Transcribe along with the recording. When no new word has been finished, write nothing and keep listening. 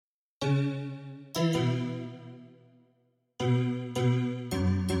I'm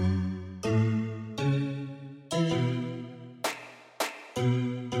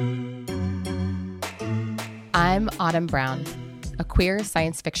Autumn Brown, a queer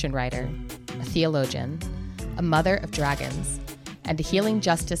science fiction writer, a theologian, a mother of dragons, and a healing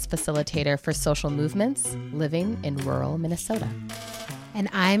justice facilitator for social movements living in rural Minnesota. And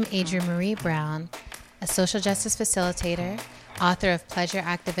I'm Adria Marie Brown, a social justice facilitator, author of Pleasure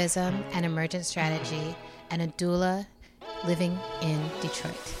Activism and Emergent Strategy, and a doula living in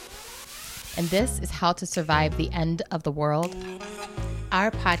Detroit. And this is How to Survive the End of the World, our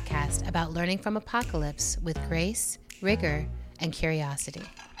podcast about learning from apocalypse with grace, rigor, and curiosity.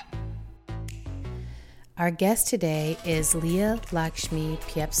 Our guest today is Leah Lakshmi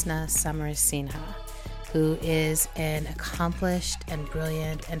Piepzna Samarasinha, who is an accomplished and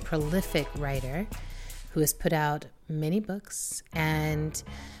brilliant and prolific writer who has put out many books and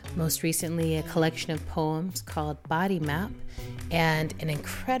most recently a collection of poems called Body Map and an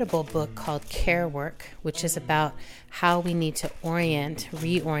incredible book called Care Work, which is about how we need to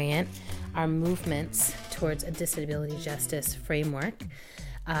reorient our movements towards a disability justice framework.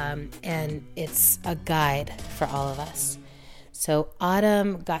 And it's a guide for all of us. So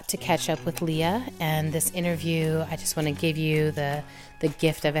Autumn got to catch up with Leah, and this interview, I just want to give you the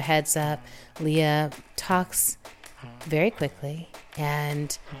gift of a heads up. Leah talks very quickly,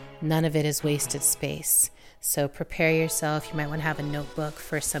 and none of it is wasted space. So prepare yourself. You might want to have a notebook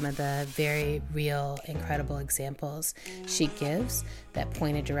for some of the very real, incredible examples she gives that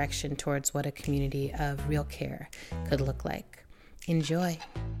point a direction towards what a community of real care could look like. Enjoy.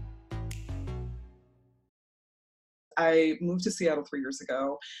 I moved to Seattle 3 years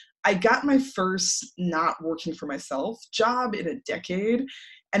ago. I got my first not working for myself job in a decade.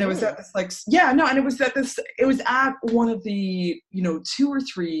 And it was at this it was at one of the, 2 or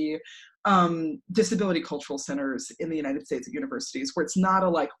 3 disability cultural centers in the United States at universities, where it's not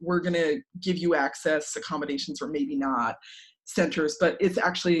we're going to give you access, accommodations, or maybe not centers, but it's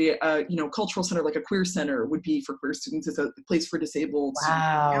actually a cultural center, like a queer center would be for queer students. It's a place for disabled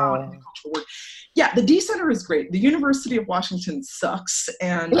wow. students, cultural work. Yeah, the D Center is great. The University of Washington sucks,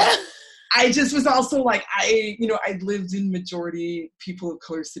 and I just was also I lived in majority people of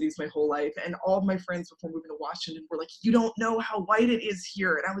color cities my whole life, and all of my friends before moving to Washington were like, "You don't know how white it is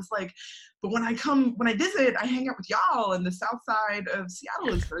here," and I was like, "But when I visit, I hang out with y'all, and the South Side of Seattle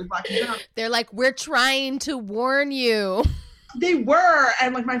is very black and brown." They're like, "We're trying to warn you." They were,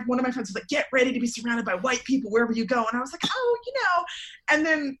 and one of my friends was like, "Get ready to be surrounded by white people wherever you go," and I was like, and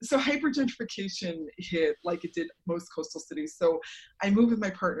then so hypergentrification hit like it did most coastal cities. So I moved with my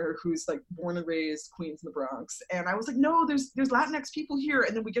partner, who's born and raised Queens in the Bronx, and I was like, "No, there's Latinx people here,"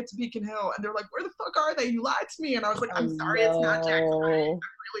 and then we get to Beacon Hill, and they're like, "Where the fuck are they? You lied to me," and I was like, "I'm sorry, it's not Jackson. I'm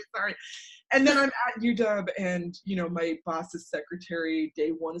really sorry." And then I'm at UW, and my boss's secretary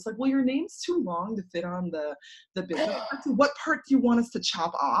day one is like, "Well, your name's too long to fit on the business part. So what part do you want us to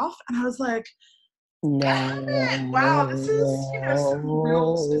chop off?" And I was like, no. Wow, this is some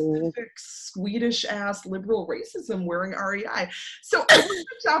real specific Swedish ass liberal racism wearing REI. So I worked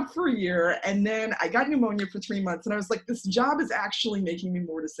the job for a year, and then I got pneumonia for 3 months, and I was like, this job is actually making me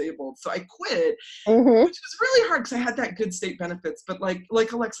more disabled. So I quit, which was really hard because I had that good state benefits, but like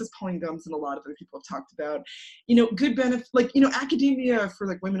Alexis Pulling-Gums and a lot of other people have talked about, good benefits, academia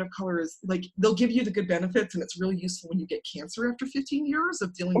for women of color is they'll give you the good benefits, and it's really useful when you get cancer after 15 years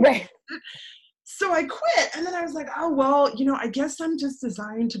of dealing with it. So I quit, and then I was like, oh, well, I guess I'm just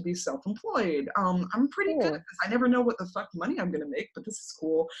designed to be self-employed. I'm pretty good at this. I never know what the fuck money I'm going to make, but this is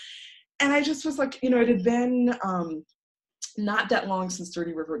cool. And I just was like, it had been not that long since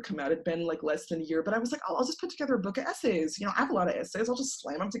Dirty River had come out. It'd been less than a year, but I was like, oh, I'll just put together a book of essays. I have a lot of essays. I'll just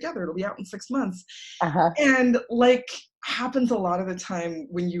slam them together. It'll be out in 6 months. And happens a lot of the time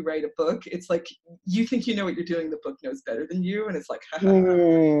when you write a book, it's you think you know what you're doing, the book knows better than you, and it's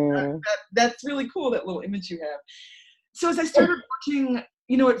that's really cool, that little image you have. So as I started working,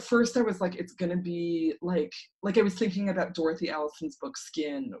 at first I was like, it's gonna be like I was thinking about Dorothy Allison's book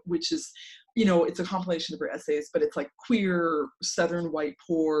Skin, which is it's a compilation of her essays, but it's queer, Southern white,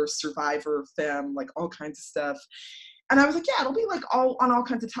 poor, survivor, femme, all kinds of stuff. And I was like, yeah, it'll be all on all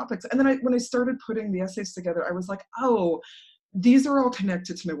kinds of topics. And then when I started putting the essays together, I was like, oh, these are all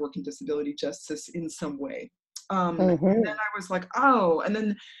connected to my work in disability justice in some way. And then I was like, oh, and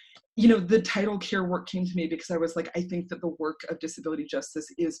then, the title Care Work came to me because I was like, I think that the work of disability justice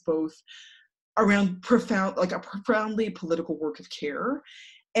is both around a profoundly political work of care.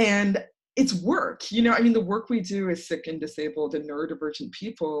 And it's work, the work we do as sick and disabled and neurodivergent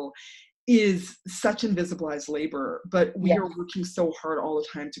people is such invisibilized labor, but we Yes. are working so hard all the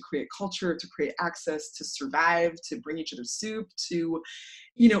time to create culture, to create access, to survive, to bring each other soup, to,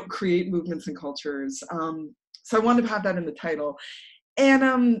 create movements and cultures. So I wanted to have that in the title.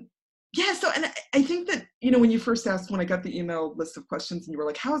 And yeah, so, and I think that, when you first asked, when I got the email list of questions and you were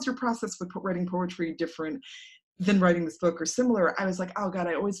like, how is your process with writing poetry different than writing this book or similar? I was like, oh God,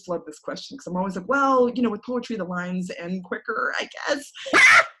 I always flood this question because I'm always like, well, with poetry, the lines end quicker, I guess.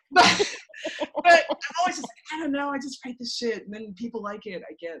 but I'm always just like, I don't know, I just write this shit and then people like it,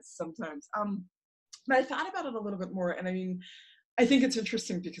 I guess, sometimes. But I thought about it a little bit more, and I mean, I think it's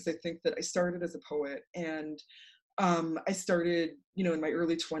interesting because I think that I started as a poet, and I started, in my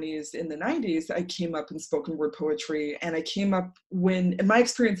early 20s. In the 90s, I came up in spoken word poetry, and I came up and my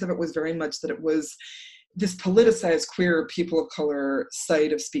experience of it was very much that it was this politicized queer people of color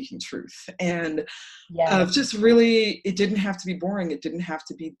site of speaking truth. And just really, it didn't have to be boring. It didn't have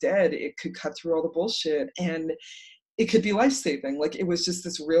to be dead. It could cut through all the bullshit, and it could be life-saving. Like, it was just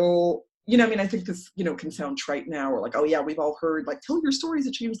this real, I think this, can sound trite now, or like, oh yeah, we've all heard, like, tell your stories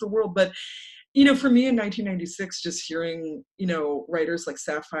that change the world. But, for me in 1996, just hearing, writers like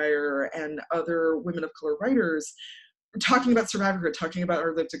Sapphire and other women of color writers talking about survivorhood, talking about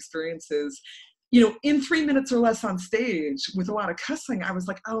our lived experiences, in 3 minutes or less on stage with a lot of cussing, I was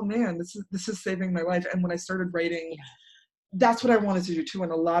like, oh man, this is saving my life. And when I started writing, that's what I wanted to do too.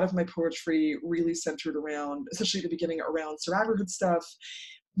 And a lot of my poetry really centered around, especially at the beginning, around survivorhood stuff,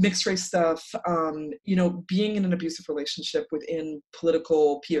 mixed race stuff, being in an abusive relationship within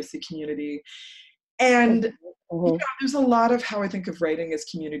political POC community. And there's a lot of how I think of writing as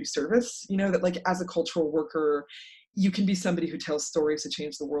community service, that like as a cultural worker, you can be somebody who tells stories to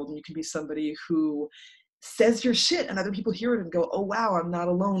change the world, and you can be somebody who says your shit and other people hear it and go, oh wow, I'm not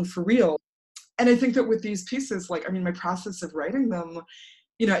alone, for real. And I think that with these pieces, like, I mean, my process of writing them,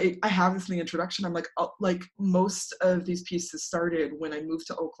 I have this in the introduction. I'm like most of these pieces started when I moved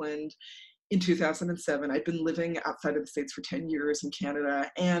to Oakland in 2007. I'd been living outside of the States for 10 years in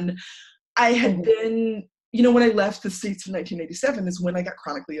Canada. And I had been, when I left the States in 1987 is when I got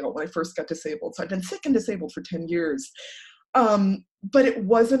chronically ill, when I first got disabled. So I'd been sick and disabled for 10 years. But it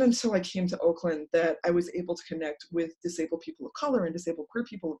wasn't until I came to Oakland that I was able to connect with disabled people of color and disabled queer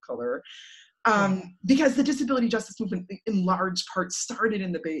people of color. Because the disability justice movement in large part started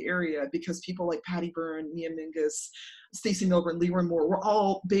in the Bay Area, because people like Patty Byrne, Mia Mingus, Stacey Milburn, Leroy Moore were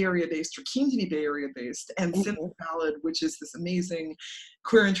all Bay Area based, or keen to be Bay Area based. And Synth Ballad, which is this amazing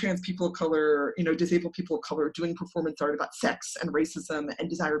queer and trans people of color, disabled people of color doing performance art about sex and racism and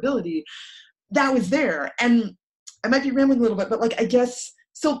desirability, that was there. And I might be rambling a little bit, but like, I guess,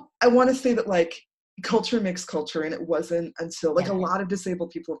 so I want to say that like culture makes culture. And it wasn't until like a lot of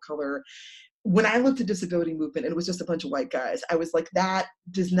disabled people of color, when I looked at disability movement and it was just a bunch of white guys, I was like, that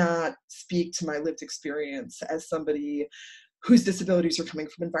does not speak to my lived experience as somebody whose disabilities are coming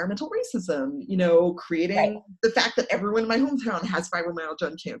from environmental racism, creating the fact that everyone in my hometown has fibromyalgia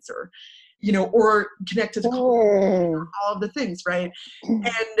and cancer, or connected to culture, all of the things, right? And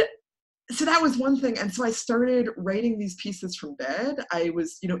so that was one thing. And so I started writing these pieces from bed. I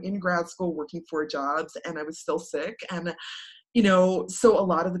was, in grad school working 4 jobs, and I was still sick. And so a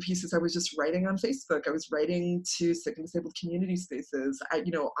lot of the pieces I was just writing on Facebook. I was writing to sick and disabled community spaces,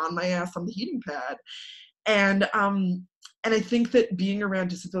 on my ass on the heating pad. And I think that being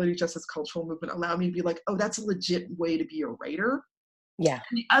around disability justice cultural movement allowed me to be like, oh, that's a legit way to be a writer. Yeah.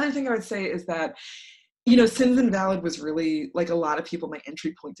 And the other thing I would say is that, Sins Invalid was really, like a lot of people, my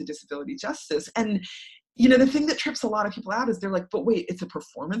entry point to disability justice. And the thing that trips a lot of people out is they're like, but wait, it's a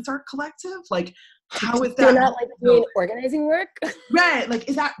performance art collective? Like, how is that? They're not like doing organizing work? Right. Like,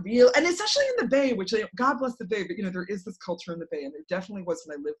 is that real? And especially in the Bay, which, God bless the Bay, but, there is this culture in the Bay, and there definitely was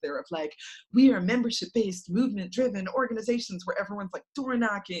when I lived there, of like, we are membership-based, movement-driven organizations where everyone's like door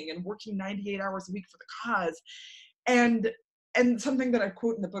knocking and working 98 hours a week for the cause. And something that I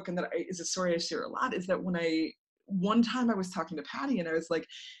quote in the book, and that is a story I share a lot, is that one time I was talking to Patty, and I was like,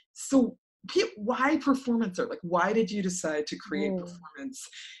 so why performance art? Like, why did you decide to create performance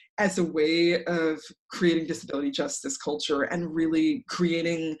as a way of creating disability justice culture and really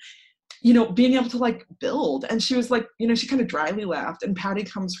creating, being able to like build? And she was like, she kind of dryly laughed. And Patty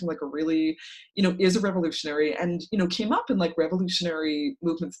comes from like a really, is a revolutionary, and, came up in like revolutionary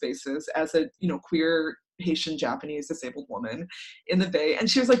movement spaces as a, queer Haitian Japanese disabled woman in the Bay. And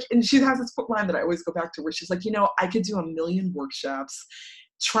she was like, and she has this line that I always go back to, where she's like, I could do 1 million workshops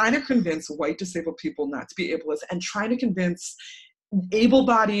trying to convince white disabled people not to be ableist, and trying to convince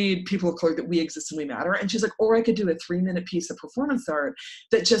able-bodied people of color that we exist and we matter. And she's like, or I could do a 3-minute piece of performance art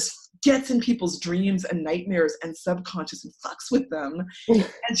that just gets in people's dreams and nightmares and subconscious and fucks with them.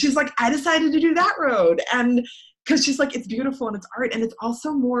 And she's like, I decided to do that road. And because she's like, it's beautiful and it's art, and it's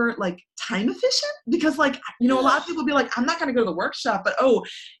also more like time efficient, because like, you know, a lot of people be like, I'm not going to go to the workshop, but oh,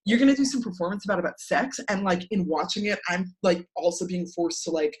 you're going to do some performance about sex. And like in watching it, I'm like also being forced to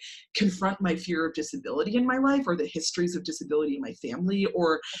like confront my fear of disability in my life, or the histories of disability in my family,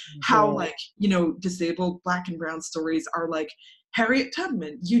 or how like, you know, disabled Black and brown stories are like Harriet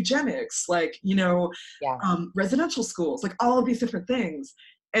Tubman, eugenics, like, you know, residential schools, like all of these different things.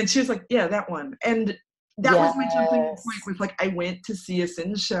 And she was like, yeah, that one. And that was my jumping point, was like, I went to see a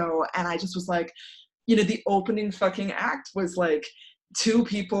Sin show, and I just was like, you know, the opening fucking act was like two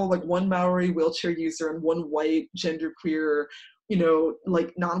people, like one Maori wheelchair user and one white genderqueer, you know,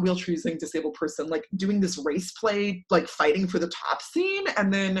 like non-wheelchair using disabled person, like doing this race play, like fighting for the top scene.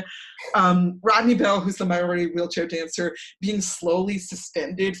 And then Rodney Bell, who's the Maori wheelchair dancer, being slowly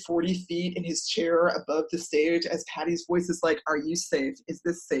suspended 40 feet in his chair above the stage as Patty's voice is like, are you safe? Is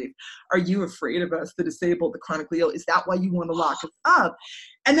this safe? Are you afraid of us, the disabled, the chronically ill? Is that why you want to lock us up?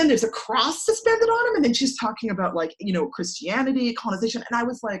 And then there's a cross suspended on him. And then she's talking about like, you know, Christianity, colonization. And I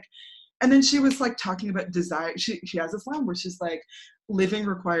was like, and then she was like talking about desire. She has this line where she's like, living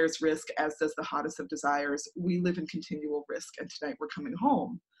requires risk, as does the hottest of desires. We live in continual risk, and tonight we're coming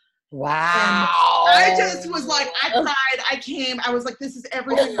home. Wow. And I just was like, I cried, I came, I was like, this is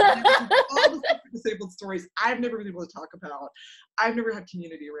everything. All the disabled stories I've never been able to talk about. I've never had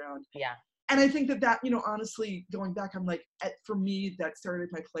community around. Yeah. And I think that, you know, honestly, going back, I'm like, for me, that started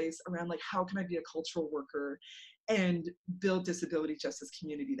my place around like, how can I be a cultural worker and build disability justice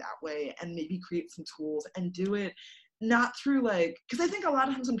community that way, and maybe create some tools and do it not through like, because I think a lot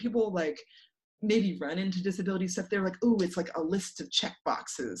of times when people like maybe run into disability stuff, they're like, oh, it's like a list of check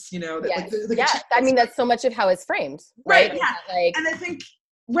boxes, you know? That, Yes. like I mean, that's so much of how it's framed, right? Yeah. Like, And I think,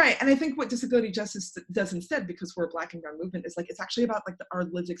 right. And I think what disability justice does instead, because we're a Black and brown movement, is like, it's actually about like our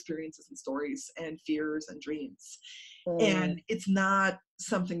lived experiences and stories and fears and dreams. And it's not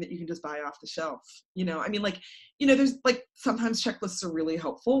something that you can just buy off the shelf. You know, I mean, like, you know, there's like, sometimes checklists are really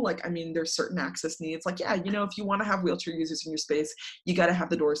helpful. Like, I mean, there's certain access needs. Like, yeah, you know, if you want to have wheelchair users in your space, you got to have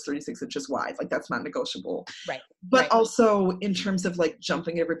the doors 36 inches wide. Like, that's not negotiable. right. But also in terms of like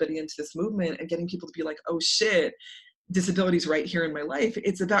jumping everybody into this movement and getting people to be like, oh shit, disability's right here in my life.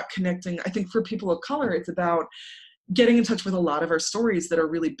 It's about connecting. I think for people of color, it's about getting in touch with a lot of our stories that are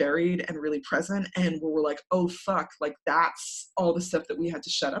really buried and really present, and where we're like, oh fuck, like that's all the stuff that we had to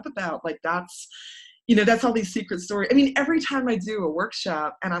shut up about. Like that's, you know, that's all these secret stories. I mean, every time I do a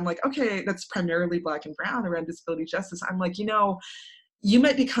workshop and I'm like, okay, that's primarily Black and brown around disability justice, I'm like, you know, you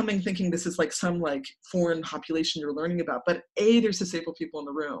might be coming thinking this is like some like foreign population you're learning about, but A, there's disabled people in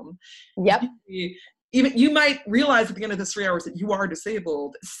the room. Yep. B, even you might realize at the end of the 3 hours that you are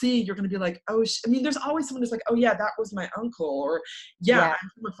disabled. C, you're going to be like, oh, I mean, there's always someone who's like, oh yeah, that was my uncle, or yeah, I'm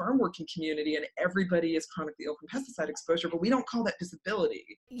from a farm working community and everybody is chronically ill from pesticide exposure, but we don't call that disability.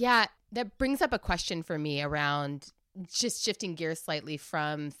 Yeah, that brings up a question for me around just shifting gears slightly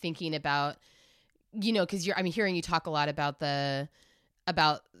from thinking about, you know, because I'm hearing you talk a lot about the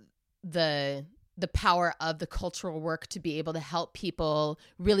power of the cultural work to be able to help people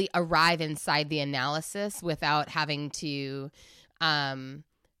really arrive inside the analysis without having to go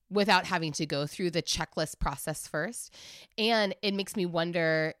through the checklist process first. And it makes me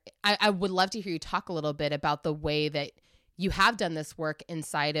wonder, I would love to hear you talk a little bit about the way that you have done this work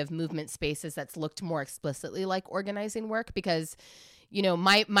inside of movement spaces that's looked more explicitly like organizing work, because, you know,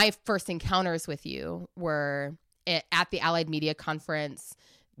 my first encounters with you were at the Allied Media Conference,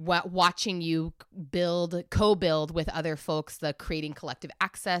 watching you co-build with other folks, the creating collective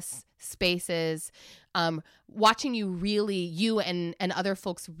access spaces, watching you and other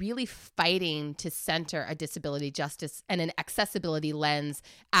folks really fighting to center a disability justice and an accessibility lens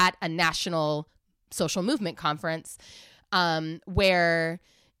at a national social movement conference, where,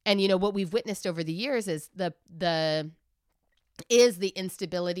 and you know, what we've witnessed over the years is the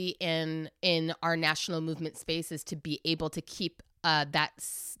instability in our national movement spaces to be able to keep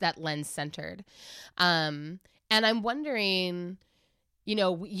that lens centered. And I'm wondering, you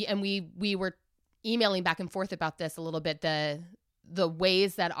know, we were emailing back and forth about this a little bit, the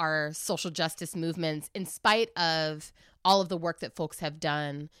ways that our social justice movements, in spite of all of the work that folks have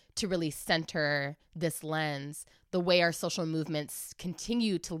done to really center this lens, the way our social movements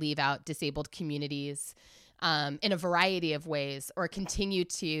continue to leave out disabled communities in a variety of ways, or continue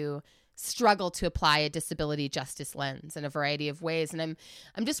to struggle to apply a disability justice lens in a variety of ways. And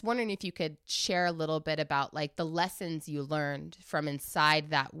I'm just wondering if you could share a little bit about like the lessons you learned from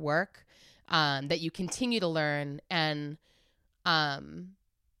inside that work, that you continue to learn, and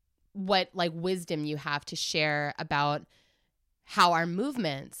what like wisdom you have to share about how our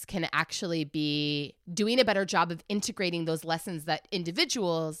movements can actually be doing a better job of integrating those lessons that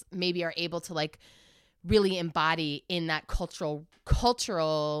individuals maybe are able to like really embody in that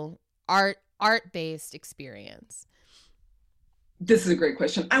cultural art-based experience. This is a great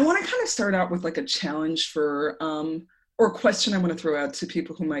question. I want to kind of start out with like a challenge for, or a question I want to throw out to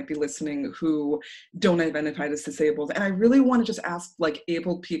people who might be listening who don't identify as disabled. And I really want to just ask like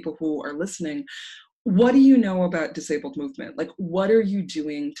abled people who are listening, what do you know about disabled movement? Like, what are you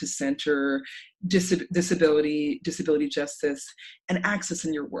doing to center disability justice and access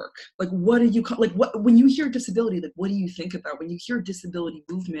in your work? Like, what do you like? What when you hear disability, like, what do you think about? When you hear disability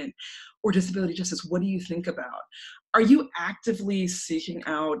movement or disability justice, what do you think about? Are you actively seeking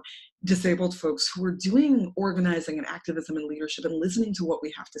out disabled folks who are doing organizing and activism and leadership and listening to what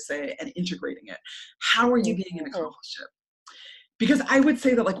we have to say and integrating it? How are you being an accomplishment? Because I would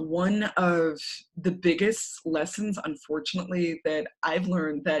say that like one of the biggest lessons, unfortunately, that I've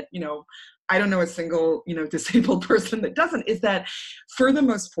learned that, you know, I don't know a single, you know, disabled person that doesn't, is that for the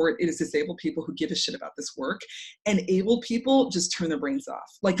most part, it is disabled people who give a shit about this work, and able people just turn their brains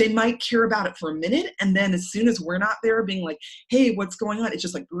off. Like they might care about it for a minute, and then as soon as we're not there being like, hey, what's going on? It's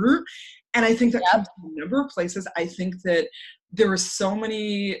just like, brr. And I think that comes from a number of places. I think that there are so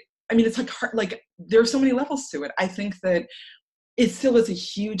many, I mean, it's like hard, like there are so many levels to it. I think that it still is a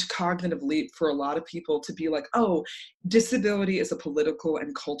huge cognitive leap for a lot of people to be like, oh, disability is a political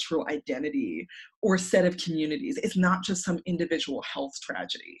and cultural identity or set of communities. It's not just some individual health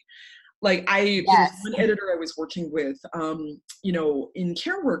tragedy. Like there was one editor I was working with, you know, in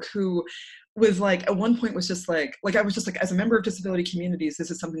care work who was like, at one point was just like I was just like, as a member of disability communities,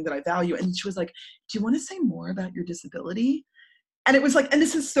 this is something that I value. And she was like, do you want to say more about your disability? And it was like, and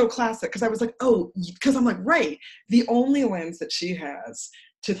this is so classic, because I was like, oh, because I'm like, right, the only lens that she has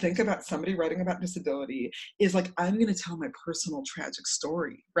to think about somebody writing about disability is like, I'm going to tell my personal tragic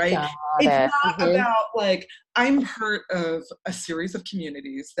story, right? It's not about like, I'm part of a series of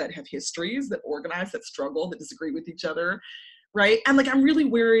communities that have histories, that organize, that struggle, that disagree with each other, right? And like, I'm really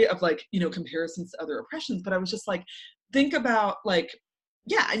wary of like, you know, comparisons to other oppressions, but I was just like, think about like,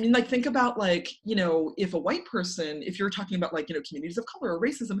 yeah, I mean, like, think about, like, you know, if a white person, if you're talking about, like, you know, communities of color or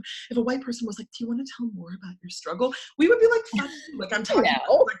racism, if a white person was like, do you want to tell more about your struggle? We would be like, fuck you. Like, I'm talking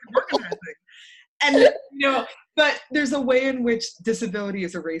about, like, organizing. And, you know, but there's a way in which disability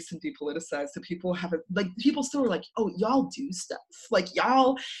is erased and depoliticized. So people have it, like, people still are like, oh, y'all do stuff. Like,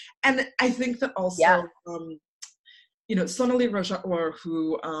 y'all. And I think that also, you know, Sonali Rajawar,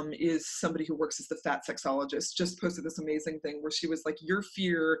 who is somebody who works as the fat sexologist, just posted this amazing thing where she was like, your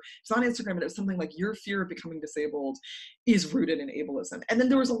fear, it's on Instagram, and it was something like, your fear of becoming disabled is rooted in ableism. And then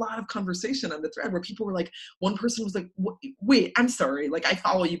there was a lot of conversation on the thread where people were like, one person was like, wait, I'm sorry, like, I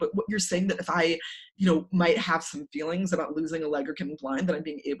follow you, but what you're saying that if I, you know, might have some feelings about losing a leg or getting blind, that I'm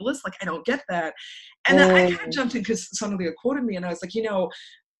being ableist, like, I don't get that. And then I kind of jumped in because Sonali quoted me, and I was like, you know,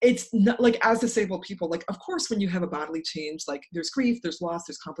 it's not like, as disabled people, like, of course, when you have a bodily change, like, there's grief, there's loss,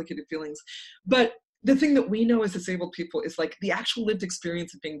 there's complicated feelings. But the thing that we know as disabled people is like the actual lived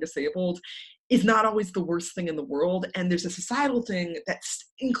experience of being disabled is not always the worst thing in the world. And there's a societal thing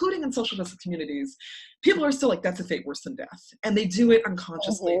that's, including in social justice communities, people are still like, that's a fate worse than death. And they do it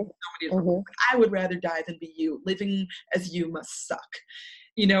unconsciously. Like, I would rather die than be you. Living as you must suck.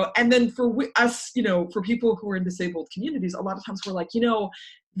 You know, and then for us, you know, for people who are in disabled communities, a lot of times we're like, you know,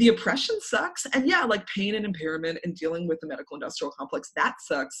 the oppression sucks. And yeah, like pain and impairment and dealing with the medical industrial complex, that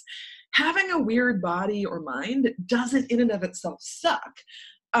sucks. Having a weird body or mind doesn't in and of itself suck.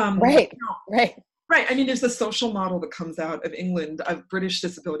 Right. Right. I mean, there's the social model that comes out of England, of British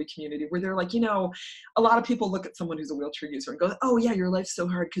disability community, where they're like, you know, a lot of people look at someone who's a wheelchair user and go, oh yeah, your life's so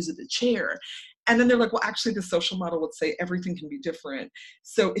hard because of the chair. And then they're like, well, actually the social model would say everything can be different.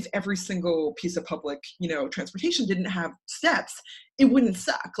 So if every single piece of public, you know, transportation didn't have steps, it wouldn't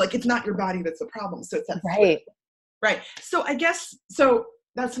suck. Like, it's not your body that's the problem. So it's that. Right. So I guess, so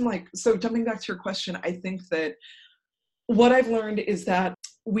that's like, so jumping back to your question, I think that what I've learned is that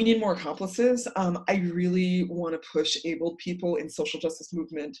we need more accomplices. I really want to push abled people in social justice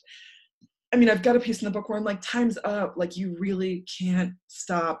movement. I mean, I've got a piece in the book where I'm like, time's up. Like, you really can't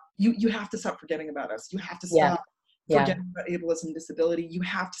stop. You have to stop forgetting about us. You have to stop forgetting about ableism, disability. You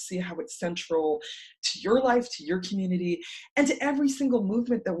have to see how it's central to your life, to your community, and to every single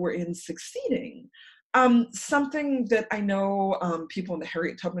movement that we're in succeeding. Something that I know people in the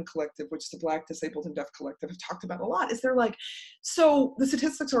Harriet Tubman Collective, which is the Black Disabled and Deaf Collective, have talked about a lot, is they're like, so the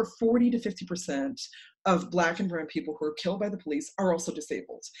statistics are 40 to 50% of Black and brown people who are killed by the police are also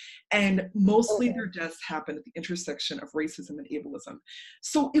disabled. And mostly their deaths happen at the intersection of racism and ableism.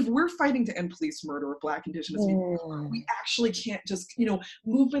 So if we're fighting to end police murder of Black, Indigenous people, we actually can't just,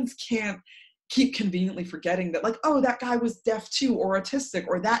 movements can't keep conveniently forgetting that, like, oh, that guy was deaf too, or autistic,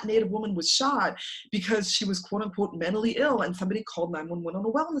 or that Native woman was shot because she was quote unquote mentally ill and somebody called 911 on a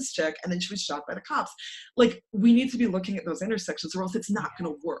wellness check and then she was shot by the cops. Like, we need to be looking at those intersections or else it's not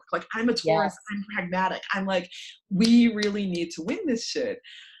going to work. Like, I'm a Taurus, I'm pragmatic. I'm like, we really need to win this shit.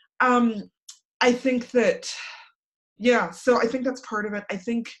 I think that, so I think that's part of it. I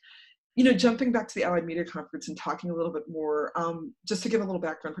think, jumping back to the Allied Media Conference and talking a little bit more, just to give a little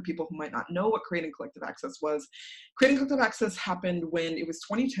background for people who might not know what Creating Collective Access was. Creating Collective Access happened when it was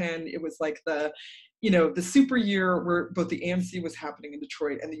 2010. It was like the super year where both the AMC was happening in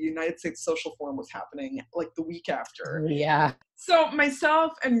Detroit and the United States Social Forum was happening like the week after. Yeah. So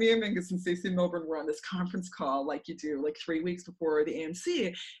myself and Mia Mingus and Stacey Milburn were on this conference call, like you do, like 3 weeks before the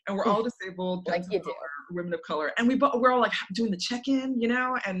AMC, and we're all disabled, like you do, women of color, and we're all like doing the check-in,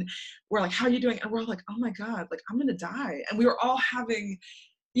 and we're like, how are you doing? And we're all like, oh my God, like I'm gonna die. And we were all having,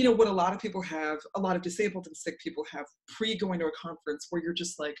 what a lot of people have, a lot of disabled and sick people have pre-going to a conference where you're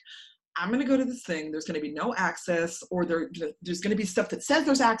just like, I'm going to go to this thing. There's going to be no access, or there's going to be stuff that says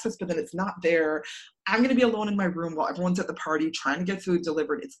there's access, but then it's not there. I'm going to be alone in my room while everyone's at the party trying to get food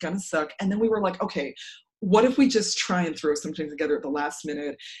delivered. It's going to suck. And then we were like, okay, what if we just try and throw something together at the last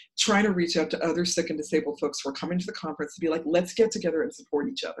minute, trying to reach out to other sick and disabled folks who are coming to the conference to be like, let's get together and support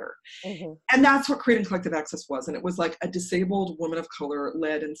each other. Mm-hmm. And that's what Creating Collective Access was. And it was like a disabled woman of color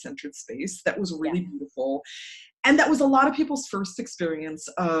led and centered space that was really beautiful. And that was a lot of people's first experience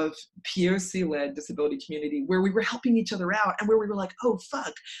of POC-led disability community, where we were helping each other out and where we were like, oh,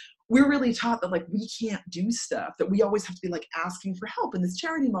 fuck, we're really taught that like we can't do stuff, that we always have to be like asking for help in this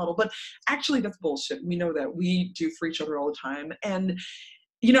charity model. But actually that's bullshit. We know that we do for each other all the time. And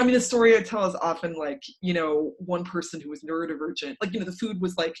the story I tell is often like, one person who was neurodivergent, like, the food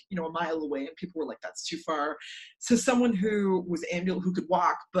was like, a mile away and people were like, that's too far. So someone who was ambulant, who could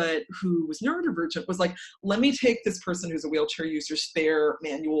walk, but who was neurodivergent was like, let me take this person who's a wheelchair user, spare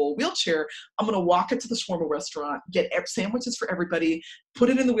manual wheelchair. I'm going to walk it to the shawarma restaurant, get sandwiches for everybody,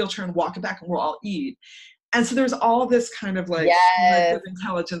 put it in the wheelchair and walk it back and we'll all eat. And so there's all this kind of like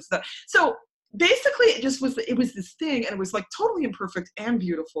intelligence that, so basically it was this thing, and it was like totally imperfect and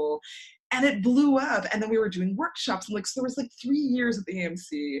beautiful, and it blew up. And then we were doing workshops, and like, so there was like 3 years at the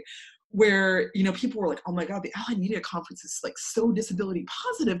AMC where, people were like, oh my God, the Allied Media Conference is like so disability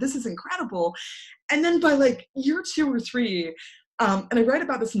positive. This is incredible. And then by like year 2 or 3, and I write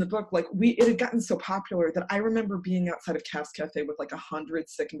about this in the book, like it had gotten so popular that I remember being outside of Cass Cafe with like 100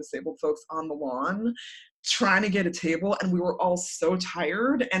 sick and disabled folks on the lawn trying to get a table, and we were all so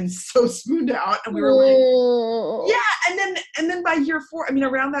tired and so spooned out, and we were like, and then by year 4,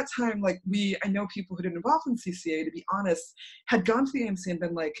 around that time, like I know people who didn't involve in CCA, to be honest, had gone to the AMC and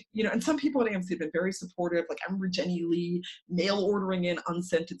been like, and some people at AMC had been very supportive. Like I remember Jenny Lee mail ordering in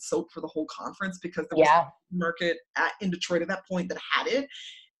unscented soap for the whole conference because there was a market in Detroit at that point that had it.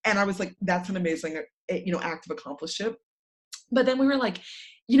 And I was like, that's an amazing, act of accomplishment. But then we were like,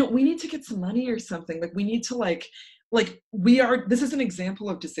 we need to get some money or something. Like we need to this is an example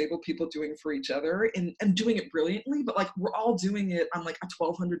of disabled people doing for each other and doing it brilliantly, but like we're all doing it on like a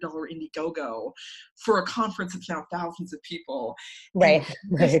 $1,200 Indiegogo for a conference that's now thousands of people. Right.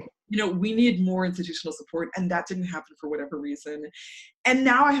 We need more institutional support, and that didn't happen for whatever reason. And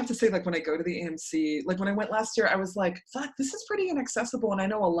now I have to say, like when I go to the AMC, like when I went last year, I was like, fuck, this is pretty inaccessible. And I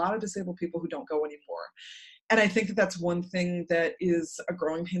know a lot of disabled people who don't go anymore. And I think that that's one thing that is a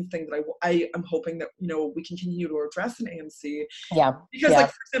growing pain thing that I am hoping that, we can continue to address in AMC. Yeah. Because like,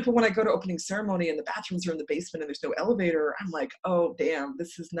 for example, when I go to opening ceremony and the bathrooms are in the basement and there's no elevator, I'm like, oh, damn,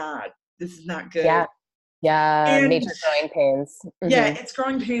 this is not good. Yeah. Yeah. And major growing pains. Mm-hmm. Yeah. It's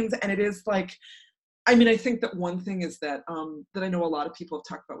growing pains. And it is like, I think that one thing is that, that I know a lot of people have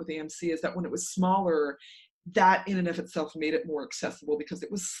talked about with AMC is that when it was smaller, that in and of itself made it more accessible because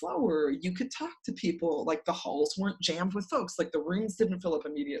it was slower. You could talk to people, like the halls weren't jammed with folks, like the rooms didn't fill up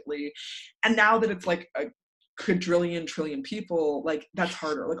immediately. And now that it's like a trillion people, like that's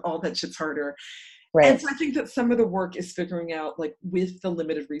harder, like all that shit's harder. Right. And so I think that some of the work is figuring out, like with the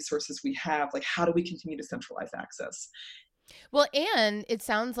limited resources we have, like how do we continue to centralize access? Well, and it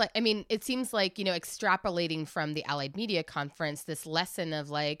sounds like, it seems like, extrapolating from the Allied Media Conference, this lesson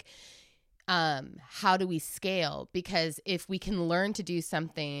of like, how do we scale? Because if we can learn to do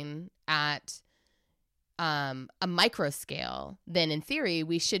something at, a micro scale, then in theory,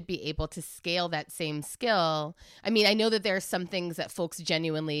 we should be able to scale that same skill. I mean, I know that there are some things that folks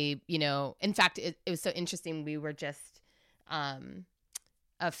genuinely, in fact, it was so interesting. We were just,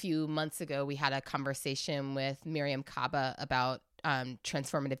 a few months ago, we had a conversation with Miriam Kaba about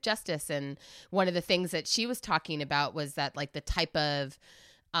transformative justice. And one of the things that she was talking about was that like the type of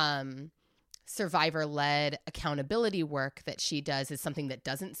survivor-led accountability work that she does is something that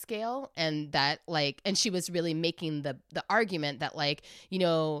doesn't scale, and that and she was really making the argument that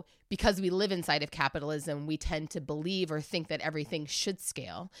because we live inside of capitalism, we tend to believe or think that everything should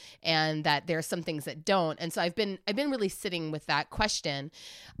scale, and that there are some things that don't. And so I've been really sitting with that question,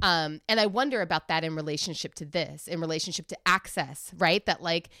 and I wonder about that in relationship to this, in relationship to access, right? That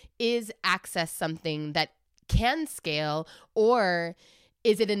is access something that can scale, or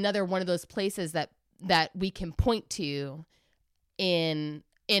is it another one of those places that we can point to in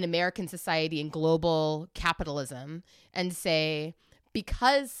American society and global capitalism and say,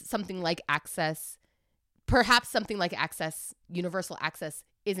 because something like access, perhaps something like access, universal access,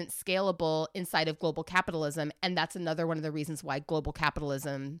 isn't scalable inside of global capitalism, and that's another one of the reasons why global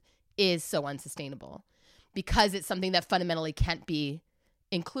capitalism is so unsustainable, because it's something that fundamentally can't be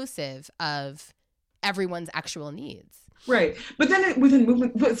inclusive of everyone's actual needs. Right. But then within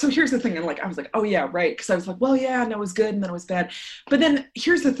movement, so here's the thing. And I was like, oh yeah, right. Cause I was like, well, yeah, and that was good. And then it was bad. But then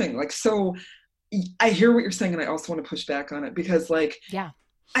here's the thing. So I hear what you're saying. And I also want to push back on it because yeah,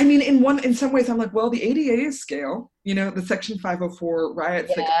 I mean, in some ways I'm like, well, the ADA is scale, the Section 504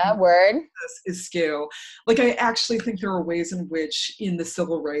 riots. Word is scale. I actually think there are ways in which in the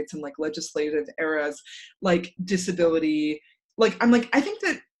civil rights and legislative eras, disability, I think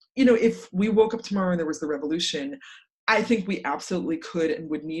that, if we woke up tomorrow and there was the revolution, I think we absolutely could and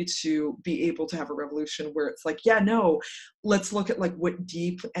would need to be able to have a revolution where it's let's look at what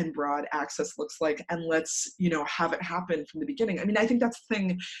deep and broad access looks like, and let's, have it happen from the beginning. I mean, I think that's the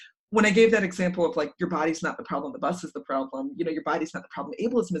thing. When I gave that example of your body's not the problem, the bus is the problem, your body's not the problem,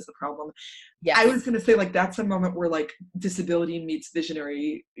 ableism is the problem. Yes. I was going to say that's a moment where disability meets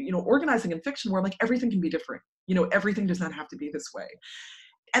visionary, organizing in fiction, where everything can be different. Everything does not have to be this way.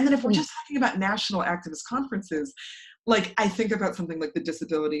 And then if we're just talking about national activist conferences, I think about something like the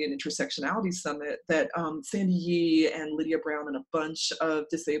Disability and Intersectionality Summit that Sandy Yee and Lydia Brown and a bunch of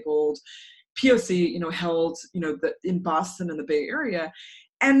disabled POC, held, in Boston and the Bay Area.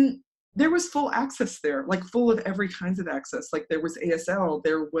 And there was full access there, full of every kinds of access. There was ASL,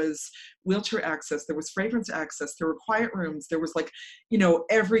 there was wheelchair access, there was fragrance access, there were quiet rooms, there was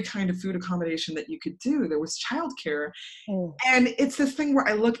every kind of food accommodation that you could do. There was childcare. And it's this thing where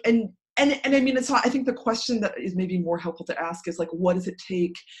I look and I mean, I think the question that is maybe more helpful to ask is what does it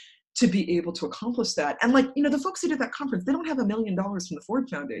take to be able to accomplish that? And the folks who did that conference, they don't have $1 million from the Ford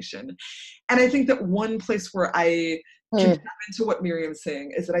Foundation. And I think that one place where I can tap into what Miriam's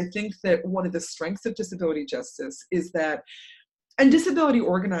saying is that I think that one of the strengths of disability justice is that, and disability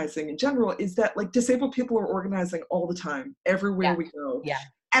organizing in general, is that disabled people are organizing all the time, everywhere we go. Yeah.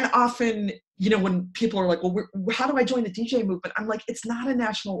 And often, when people are like, well, how do I join the DJ movement? I'm like, it's not a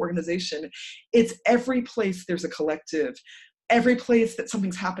national organization. It's every place there's a collective. Every place that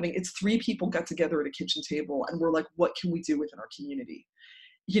something's happening, it's 3 people got together at a kitchen table and we're like, what can we do within our community?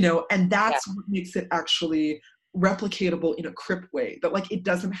 And that's what makes it actually replicatable in a CRIP way, that it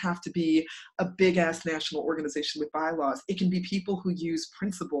doesn't have to be a big ass national organization with bylaws. It can be people who use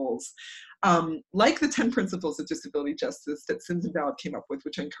principles like the 10 principles of disability justice that Sims and Valid came up with,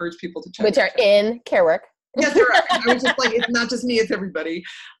 which I encourage people to check. Which are in Care Work. Yes, they're right. I was just it's not just me, it's everybody.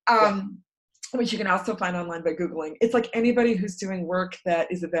 Which you can also find online by Googling. It's anybody who's doing work that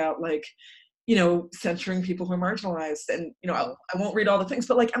is about centering people who are marginalized. And, I won't read all the things,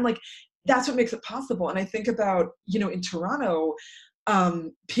 but I'm that's what makes it possible. And I think about, in Toronto,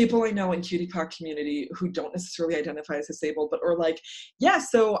 people I know in QT community who don't necessarily identify as disabled, but are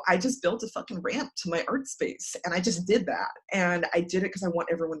so I just built a fucking ramp to my art space. And I just did that. And I did it because I want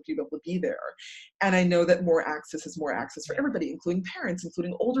everyone to be able to be there. And I know that more access is more access for everybody, including parents,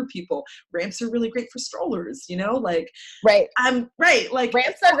 including older people. Ramps are really great for strollers, Right. Right.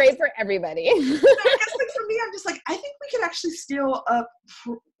 Ramps are great for everybody. I guess for me, I'm just I think we could actually scale up,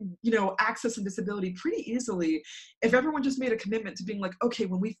 access and disability pretty easily if everyone just made a commitment to being okay,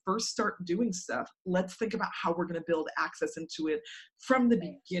 when we first start doing stuff, let's think about how we're going to build access into it from the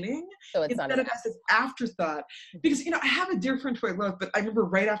beginning, so it's instead of as an afterthought. Because, I have a dear friend who I love, but I remember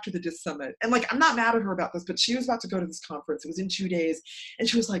right after the DIS Summit, and I'm not mad at her about this, but she was about to go to this conference. It was in 2 days. And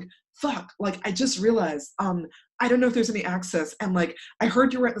she was like, fuck, I just realized, I don't know if there's any access. And I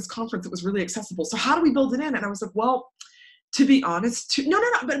heard you were at this conference. It was really accessible. So how do we build it in? And I was like, well, to be honest, no,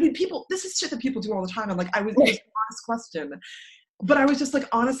 but I mean, people, this is shit that people do all the time. And like, it was an honest question, but I was just like,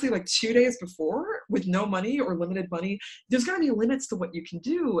 honestly, like 2 days before, with no money or limited money, there's going to be limits to what you can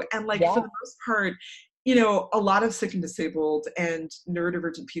do. And like, for the most part, you know, a lot of sick and disabled and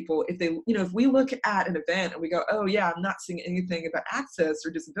neurodivergent people, if they, you know, if we look at an event and we go, oh yeah, I'm not seeing anything about access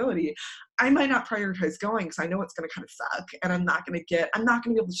or disability, I might not prioritize going because I know it's going to kind of suck, and I'm not going to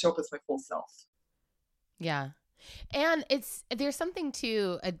be able to show up as my full self. Yeah. And there's something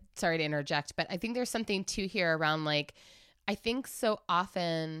to, sorry to interject, but I think there's something to here around like, I think so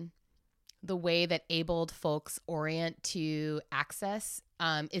often the way that abled folks orient to access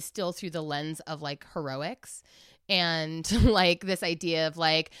is still through the lens of like heroics and like this idea of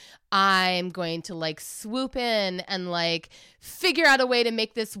like, I'm going to like swoop in and like figure out a way to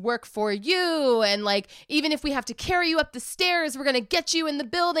make this work for you. And like, even if we have to carry you up the stairs, we're going to get you in the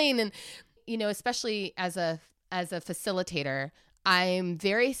building. And, you know, especially as a facilitator, I'm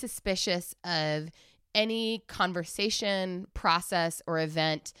very suspicious of any conversation, process, or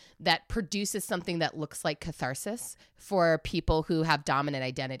event that produces something that looks like catharsis for people who have dominant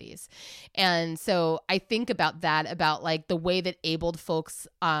identities. And so I think about that, about like the way that abled folks,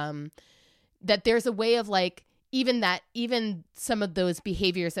 that there's a way of like, even some of those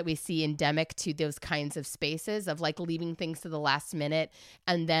behaviors that we see endemic to those kinds of spaces of like leaving things to the last minute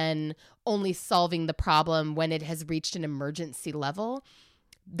and then only solving the problem when it has reached an emergency level,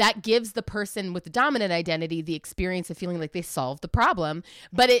 that gives the person with the dominant identity the experience of feeling like they solved the problem,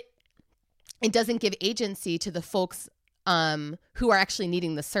 but it doesn't give agency to the folks who are actually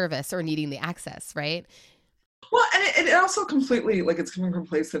needing the service or needing the access, right? Well, and it also completely, like, it's coming from a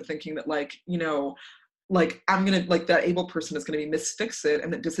place of thinking that, like, you know, like, I'm going to, like, that able person is going to be misfix-it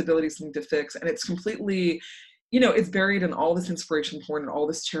and that disability is something to fix. And it's completely, you know, it's buried in all this inspiration porn and all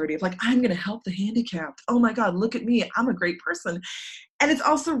this charity of like, I'm going to help the handicapped. Oh my God, look at me. I'm a great person. And it's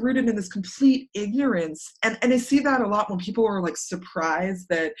also rooted in this complete ignorance. And I see that a lot when people are like surprised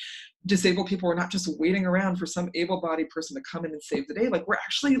that disabled people are not just waiting around for some able-bodied person to come in and save the day. Like, we're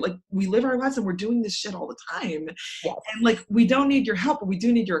actually, like, we live our lives and we're doing this shit all the time. Yes. And like, we don't need your help, but we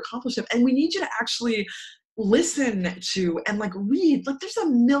do need your accomplishment. And we need you to actually listen to and like read. Like, there's a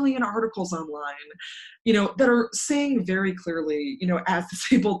million articles online, you know, that are saying very clearly, you know, as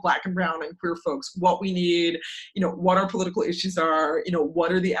disabled Black and brown and queer folks, what we need, you know, what our political issues are, you know,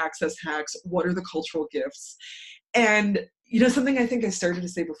 what are the access hacks, what are the cultural gifts. And, you know, something I think I started to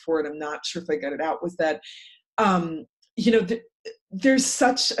say before, and I'm not sure if I got it out, was that, you know, there's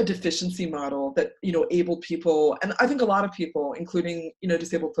such a deficiency model that, you know, able people, and I think a lot of people, including, you know,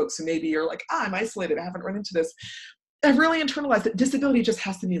 disabled folks who maybe are like, I'm isolated, I haven't run into this, I've really internalized that disability just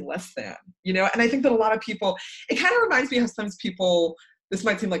has to mean less than, you know. And I think that a lot of people, it kind of reminds me how sometimes people, this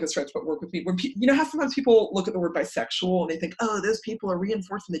might seem like a stretch, but work with me, when you know how sometimes people look at the word bisexual and they think, oh, those people are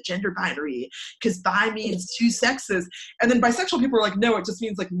reinforcing the gender binary because bi means two sexes. And then bisexual people are like, no, it just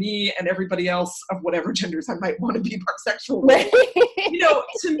means like me and everybody else of whatever genders I might want to be bisexual with. You know,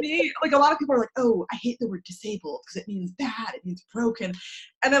 to me, like, a lot of people are like, oh, I hate the word disabled because it means bad, it means broken.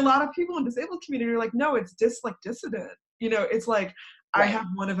 And a lot of people in the disabled community are like, no, it's like dissident. You know, it's like, right. I have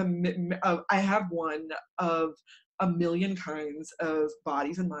one of a million kinds of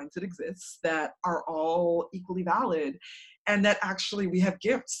bodies and minds that exist that are all equally valid, and that actually we have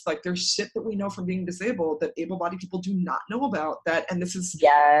gifts. Like, there's shit that we know from being disabled that able-bodied people do not know about. That, and this is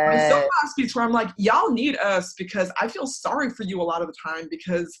my soapbox piece where I'm like, y'all need us, because I feel sorry for you a lot of the time,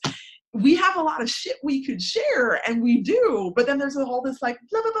 because we have a lot of shit we could share, and we do, but then there's all this like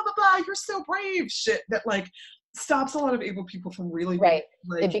blah blah blah blah blah, you're so brave shit that like stops a lot of able people from really right.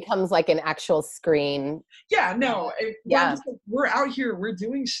 Like, it becomes like an actual screen. Yeah, no. We're out here, we're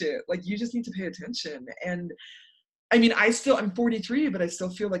doing shit. Like, you just need to pay attention. And I mean, I'm 43, but I still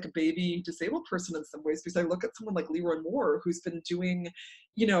feel like a baby disabled person in some ways, because I look at someone like Leroy Moore, who's been doing,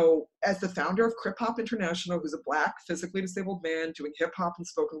 you know, as the founder of Crip Hop International, who's a Black, physically disabled man doing hip hop and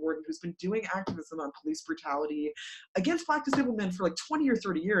spoken word, and who's been doing activism on police brutality against Black disabled men for like 20 or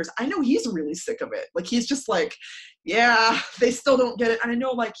 30 years. I know he's really sick of it. Like, he's just like, yeah, they still don't get it. And I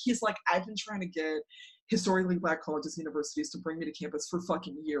know, like, he's like, I've been trying to get historically Black colleges and universities to bring me to campus for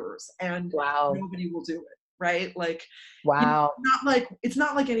fucking years, and nobody will do it. Right? Like, wow. It's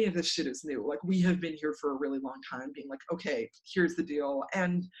not like any of this shit is new. Like, we have been here for a really long time being like, okay, here's the deal.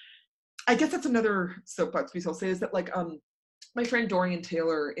 And I guess that's another soapbox piece I'll say, is that like, my friend Dorian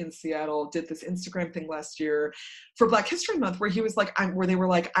Taylor in Seattle did this Instagram thing last year for Black History Month, where he was like, I'm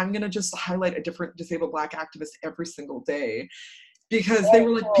going to just highlight a different disabled Black activist every single day. because they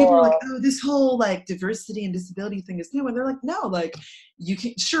were like, people were like, oh, this whole like diversity and disability thing is new. And they're like, no, like you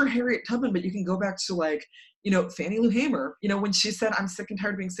can, sure, Harriet Tubman, but you can go back to like, you know, Fannie Lou Hamer, you know, when she said, I'm sick and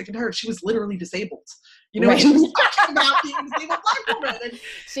tired of being sick and tired, she was literally disabled. You know, Right. she was talking about being a disabled Black woman. And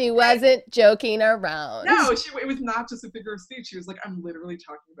She wasn't joking around. no, it was not just a figure of speech. She was like, I'm literally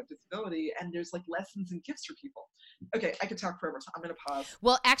talking about disability, and there's like lessons and gifts for people. Okay, I could talk forever, so I'm going to pause.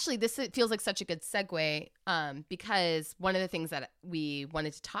 Well, actually, it feels like such a good segue because one of the things that we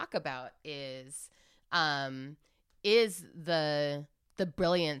wanted to talk about is the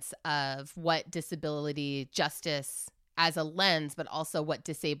brilliance of what disability justice as a lens, but also what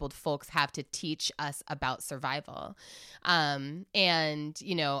disabled folks have to teach us about survival. And,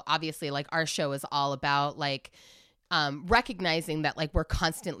 you know, obviously, like our show is all about like recognizing that like we're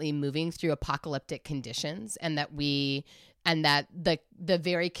constantly moving through apocalyptic conditions, and that the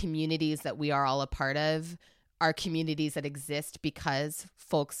very communities that we are all a part of are communities that exist because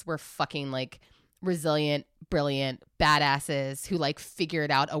folks were fucking like resilient, brilliant badasses who like figured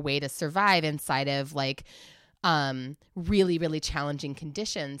out a way to survive inside of like really, really challenging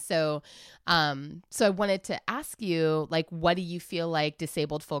conditions. So I wanted to ask you, like, what do you feel like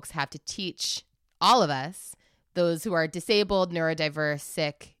disabled folks have to teach all of us, those who are disabled, neurodiverse,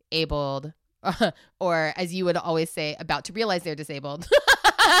 sick, abled, or as you would always say, about to realize they're disabled,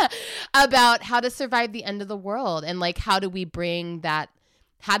 about how to survive the end of the world, and like how do we bring that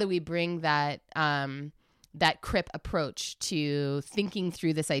that CRIP approach to thinking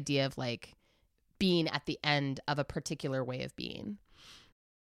through this idea of like being at the end of a particular way of being?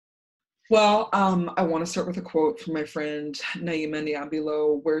 Well, I want to start with a quote from my friend Naima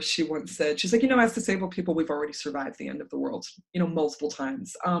Niambilo, where she once said, she's like, you know, as disabled people, we've already survived the end of the world, you know, multiple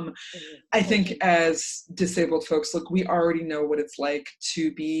times. I think as disabled folks, look, we already know what it's like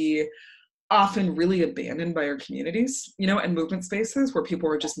to be often really abandoned by our communities, you know, and movement spaces where people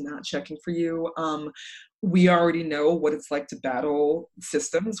are just not checking for you. We already know what it's like to battle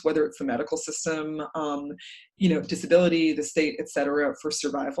systems, whether it's the medical system, you know, disability, the state, et cetera, for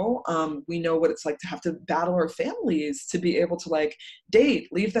survival. We know what it's like to have to battle our families to be able to like date,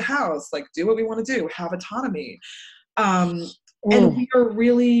 leave the house, like do what we want to do, have autonomy. And we are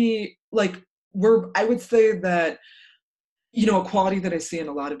really like, I would say that, you know, a quality that I see in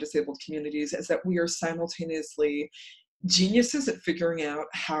a lot of disabled communities is that we are simultaneously geniuses at figuring out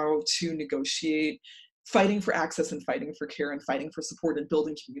how to negotiate fighting for access and fighting for care and fighting for support and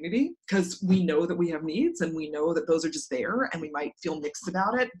building community, because we know that we have needs and we know that those are just there, and we might feel mixed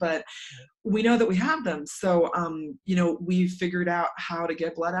about it, but we know that we have them. So, you know, we figured out how to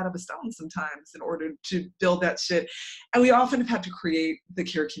get blood out of a stone sometimes in order to build that shit. And we often have had to create the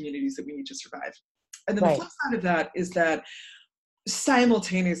care communities that we need to survive. And then the flip side of that is that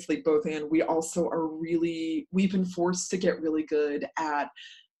simultaneously, both and we also are we've been forced to get really good at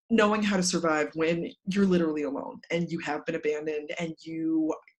knowing how to survive when you're literally alone and you have been abandoned and you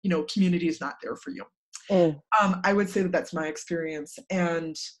know, community is not there for you. I would say that that's my experience.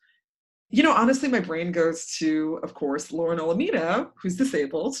 And, you know, honestly, my brain goes to, of course, Lauren Olamina, who's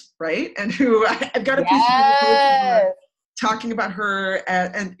disabled, right? And who I've got a piece of talking about her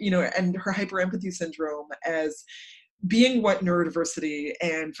and, you know, and her hyperempathy syndrome as being what neurodiversity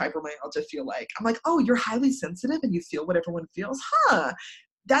and fibromyalgia feel like. I'm like, oh, you're highly sensitive and you feel what everyone feels? Huh.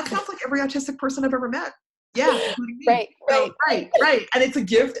 That sounds like every autistic person I've ever met. Yeah, including me. Right. And it's a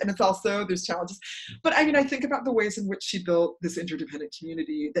gift, and it's also, there's challenges. But I mean, I think about the ways in which she built this interdependent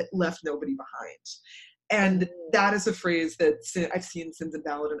community that left nobody behind. And that is a phrase that I've seen Cynthia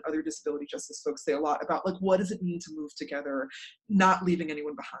Ballard and other disability justice folks say a lot about, like, what does it mean to move together, not leaving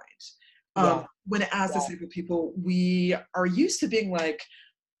anyone behind? When as disabled people, we are used to being like,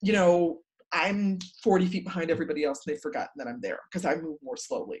 you know, I'm 40 feet behind everybody else and they've forgotten that I'm there because I move more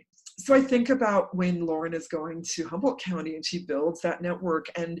slowly. So I think about when Lauren is going to Humboldt County and she builds that network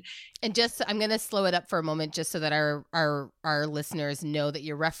and just, I'm going to slow it up for a moment just so that our listeners know that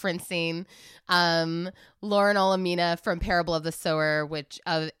you're referencing Lauren Olamina from Parable of the Sower,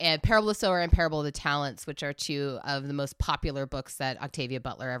 Parable of the Sower and Parable of the Talents, which are two of the most popular books that Octavia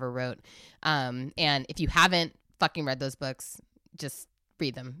Butler ever wrote. And if you haven't fucking read those books, just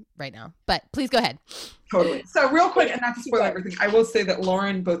read them right now, but please go ahead. Totally. So real quick, and not to spoil everything, I will say that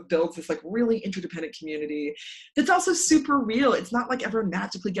Lauren both builds this like really interdependent community that's also super real. It's not like everyone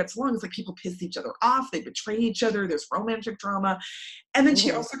magically gets along. It's like people piss each other off, they betray each other, there's romantic drama. And then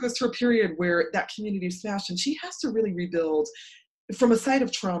she also goes through a period where that community is smashed and she has to really rebuild from a site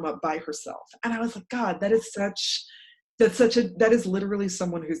of trauma by herself. And I was like, God, that is such that is literally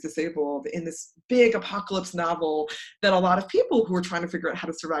someone who's disabled in this big apocalypse novel that a lot of people who are trying to figure out how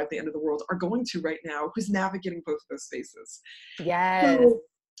to survive the end of the world are going to right now, who's navigating both of those spaces. Yes. So,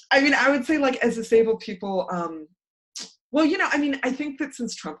 I mean, I would say, like, as disabled people, well, you know, I mean, I think that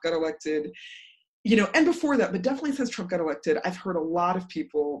since Trump got elected, you know, and before that, but definitely since Trump got elected, I've heard a lot of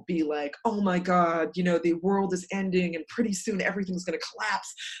people be like, oh my God, you know, the world is ending and pretty soon everything's going to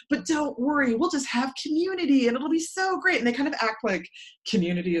collapse. But don't worry, we'll just have community and it'll be so great. And they kind of act like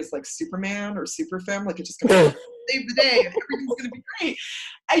community is like Superman or Superfem, like it's just going to save the day and everything's going to be great.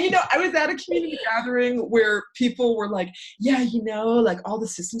 And, you know, I was at a community gathering where people were like, yeah, you know, like all the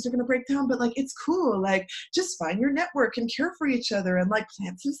systems are going to break down, but like, it's cool. Like, just find your network and care for each other and like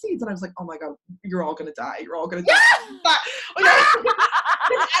plant some seeds. And I was like, oh my God, you're all going to die. You're all going to die. But, okay,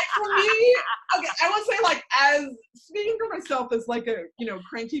 for me, okay, I would say, like, as speaking for myself as like a, you know,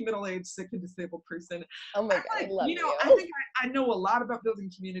 cranky middle-aged sick and disabled person, Oh my God, like, I love you know, you. I think I know a lot about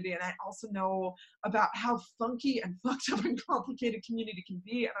building community, and I also know about how funky and fucked up and complicated community can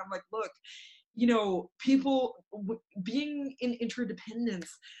be. And I'm like, look, you know, people being in interdependence,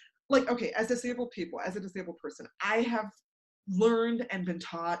 like, okay, as disabled people, as a disabled person, I have learned and been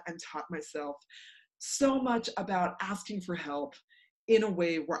taught and taught myself so much about asking for help in a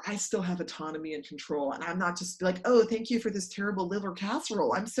way where I still have autonomy and control. And I'm not just like, oh, thank you for this terrible liver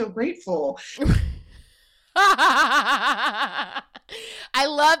casserole. I'm so grateful. I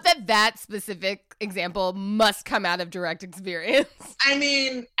love that specific example must come out of direct experience. I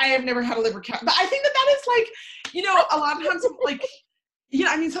mean, I have never had a liver casserole, but I think that is like, you know, a lot of times, like, you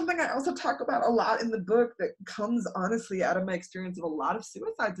know, I mean, something I also talk about a lot in the book that comes honestly out of my experience of a lot of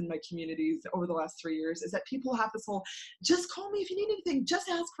suicides in my communities over the last 3 years is that people have this whole, just call me if you need anything, just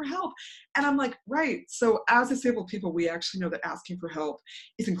ask for help. And I'm like, right. So as disabled people, we actually know that asking for help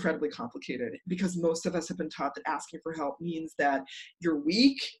is incredibly complicated because most of us have been taught that asking for help means that you're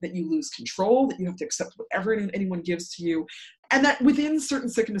weak, that you lose control, that you have to accept whatever anyone gives to you. And that within certain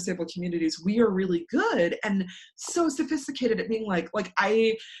sick and disabled communities, we are really good and so sophisticated at being like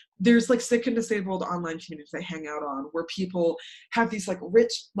there's like sick and disabled online communities I hang out on where people have these like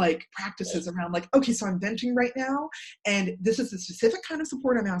rich like practices around like, okay, so I'm venting right now and this is the specific kind of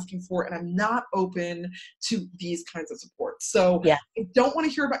support I'm asking for and I'm not open to these kinds of support. So Yeah. I don't want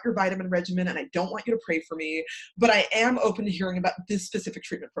to hear about your vitamin regimen and I don't want you to pray for me, but I am open to hearing about this specific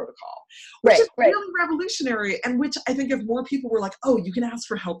treatment protocol, which is really revolutionary, and which I think if more people were like, oh, you can ask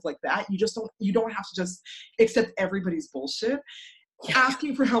for help like that, you don't have to just accept everybody's bullshit.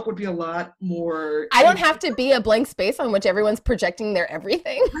 Asking for help would be a lot more. I don't have to be a blank space on which everyone's projecting their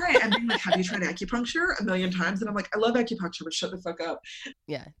everything. Right. And being like, have you tried acupuncture a million times? And I'm like, I love acupuncture, but shut the fuck up.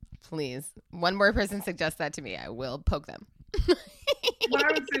 Yeah, please. One more person suggests that to me, I will poke them. What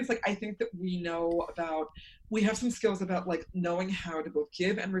I would say is like, I think that we have some skills about like knowing how to both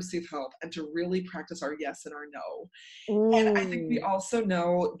give and receive help and to really practice our yes and our no. And I think we also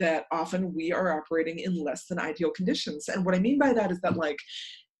know that often we are operating in less than ideal conditions. And what I mean by that is that like,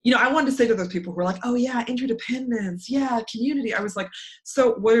 you know, I wanted to say to those people who are like, oh yeah, interdependence, yeah, community. I was like,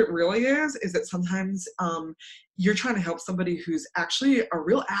 so what it really is that sometimes you're trying to help somebody who's actually a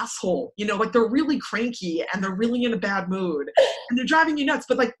real asshole, you know, like they're really cranky and they're really in a bad mood and they're driving you nuts,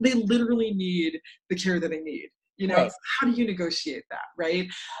 but like they literally need the care that they need. You know, Right. So how do you negotiate that, right?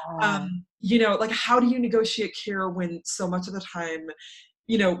 You know, like how do you negotiate care when so much of the time,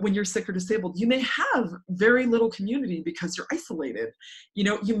 you know, when you're sick or disabled, you may have very little community because you're isolated. You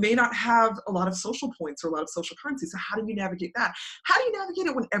know, you may not have a lot of social points or a lot of social currency. So how do you navigate that? How do you navigate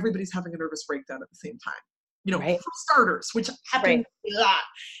it when everybody's having a nervous breakdown at the same time? You know, for starters, which happens a lot.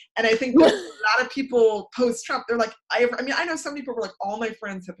 And I think that a lot of people post-Trump, they're like, I know some people were like, all my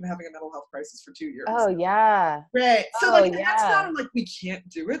friends have been having a mental health crisis for 2 years. Oh, yeah. Right. So like, that's not like we can't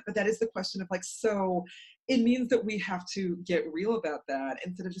do it, but that is the question of like, so it means that we have to get real about that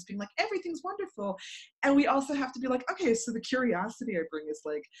instead of just being like, everything's wonderful. And we also have to be like, okay, so the curiosity I bring is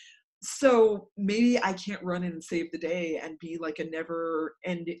like, so maybe I can't run in and save the day and be like a never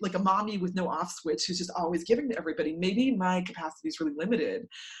ending, like a mommy with no off switch who's just always giving to everybody. Maybe my capacity is really limited,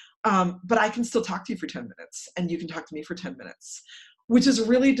 but I can still talk to you for 10 minutes and you can talk to me for 10 minutes, which is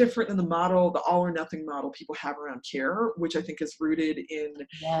really different than the model, the all or nothing model people have around care, which I think is rooted in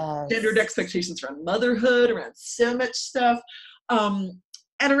gendered expectations around motherhood, around so much stuff. And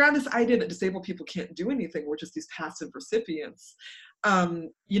around this idea that disabled people can't do anything, we're just these passive recipients.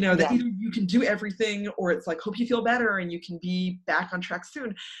 You know, that either you can do everything or it's like, hope you feel better and you can be back on track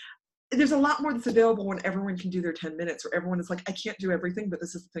soon. There's a lot more that's available when everyone can do their 10 minutes or everyone is like, I can't do everything, but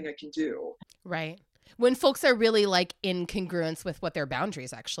this is the thing I can do. Right. When folks are really like in congruence with what their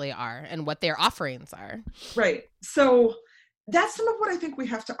boundaries actually are and what their offerings are. Right. So that's some of what I think we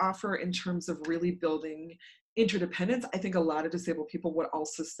have to offer in terms of really building interdependence. I think a lot of disabled people would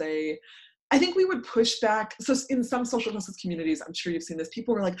also say, I think we would push back. So in some social justice communities, I'm sure you've seen this,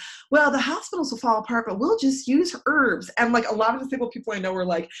 people are like, well, the hospitals will fall apart, but we'll just use herbs. And like a lot of disabled people I know are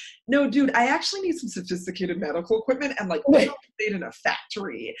like, no, dude, I actually need some sophisticated medical equipment, and like they don't made in a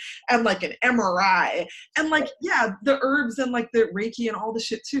factory, and like an MRI. And like, yeah, the herbs and like the Reiki and all the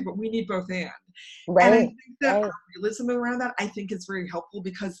shit too, but we need both and. Right. And I think that our realism around that, I think is very helpful,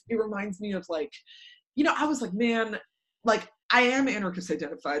 because it reminds me of like, you know, I was like, man, like I am anarchist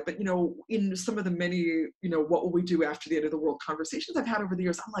identified, but you know, in some of the many, you know, what will we do after the end of the world conversations I've had over the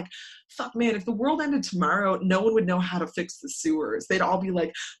years, I'm like, fuck man, if the world ended tomorrow, no one would know how to fix the sewers. They'd all be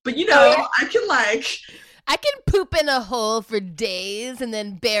like, but you know, I can poop in a hole for days and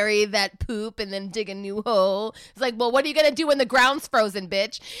then bury that poop and then dig a new hole. It's like, well, what are you going to do when the ground's frozen,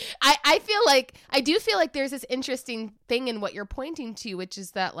 bitch? I do feel like there's this interesting thing in what you're pointing to, which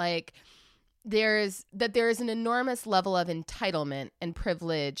is that like, there is an enormous level of entitlement and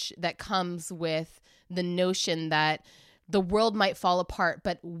privilege that comes with the notion that the world might fall apart,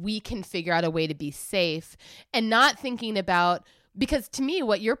 but we can figure out a way to be safe, and not thinking about, because to me,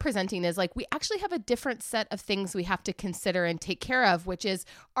 what you're presenting is like, we actually have a different set of things we have to consider and take care of, which is,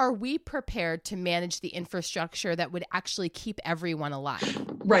 are we prepared to manage the infrastructure that would actually keep everyone alive?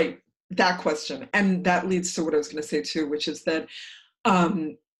 Right. That question. And that leads to what I was going to say too, which is that,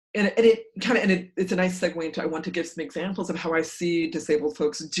 it's a nice segue into, I want to give some examples of how I see disabled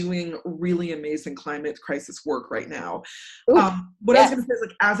folks doing really amazing climate crisis work right now. I was going to say is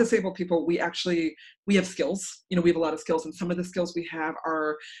like, as disabled people, we have skills, you know, we have a lot of skills, and some of the skills we have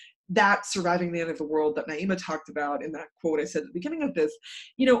are that surviving the end of the world that Naima talked about in that quote I said at the beginning of this.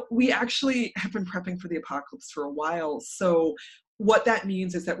 You know, we actually have been prepping for the apocalypse for a while. So what that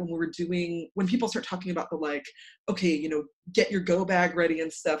means is that when people start talking about the like, okay, you know, get your go bag ready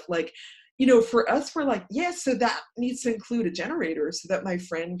and stuff, like, you know, for us, we're like, yeah, so that needs to include a generator so that my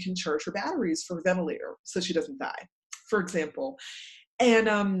friend can charge her batteries for a ventilator so she doesn't die, for example.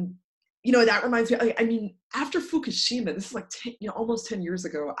 And, you know, that reminds me, I mean, after Fukushima, this is like almost 10 years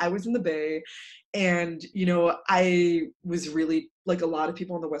ago, I was in the Bay, and, you know, I was really, like a lot of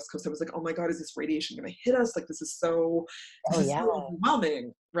people on the West Coast, I was like, oh my God, is this radiation going to hit us? Like, this is so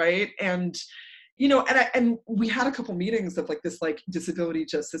overwhelming, right? And, you know, and we had a couple meetings of like this like disability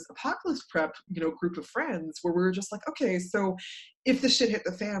justice apocalypse prep, you know, group of friends, where we were just like, okay, so if the shit hit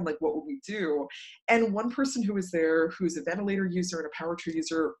the fan, like what would we do? And one person who was there, who's a ventilator user and a power tool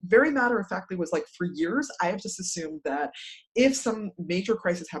user, very matter-of-factly was like, for years, I have just assumed that if some major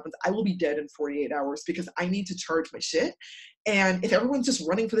crisis happens, I will be dead in 48 hours because I need to charge my shit. And if everyone's just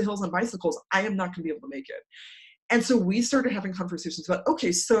running for the hills on bicycles, I am not going to be able to make it. And so we started having conversations about,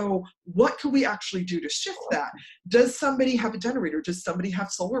 okay, so what could we actually do to shift that? Does somebody have a generator? Does somebody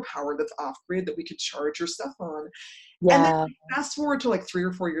have solar power that's off grid that we could charge your stuff on? Yeah. And then fast forward to like 3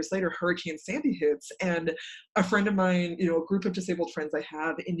 or 4 years later, Hurricane Sandy hits, and a friend of mine, you know, a group of disabled friends I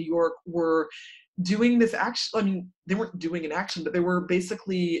have in New York were doing this action. I mean, they weren't doing an action, but they were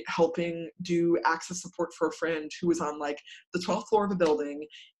basically helping do access support for a friend who was on like the 12th floor of a building,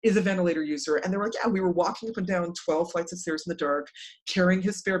 is a ventilator user. And they were like, yeah, we were walking up and down 12 flights of stairs in the dark, carrying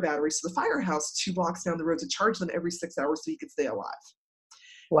his spare batteries to the firehouse 2 blocks down the road to charge them every 6 hours so he could stay alive.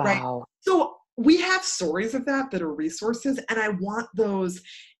 Wow. Right? So we have stories of that are resources, and I want those.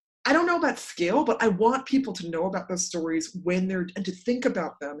 I don't know about scale, but I want people to know about those stories and to think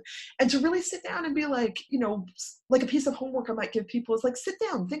about them, and to really sit down and be like, you know, like a piece of homework I might give people is like, sit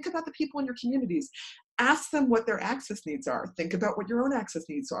down, think about the people in your communities, ask them what their access needs are, think about what your own access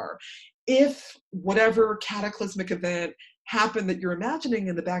needs are. If whatever cataclysmic event happened that you're imagining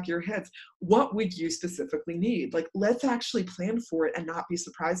in the back of your heads, what would you specifically need? Like, let's actually plan for it and not be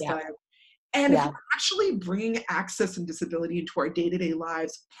surprised by it. And if we're actually bringing access and disability into our day-to-day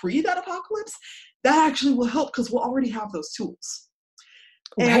lives pre that apocalypse, that actually will help because we'll already have those tools.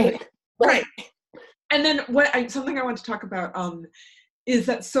 And, right. And then something I want to talk about is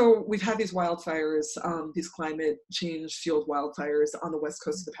that, so we've had these wildfires, these climate change fueled wildfires on the West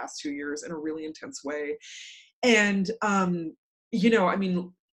Coast for the past 2 years in a really intense way. And, you know, I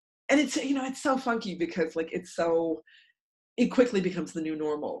mean, and it's, you know, it's so funky because like, it quickly becomes the new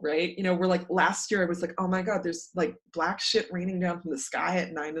normal, right? You know, we're like, last year I was like, oh my God, there's like black shit raining down from the sky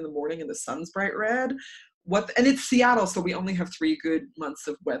at 9 a.m. and the sun's bright red. and it's Seattle, so we only have 3 good months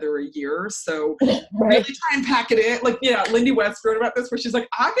of weather a year. So Right. really try and pack it in. Like, yeah, Lindy West wrote about this, where she's like,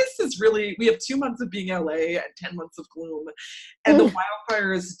 August is really, we have 2 months of being LA and 10 months of gloom. And the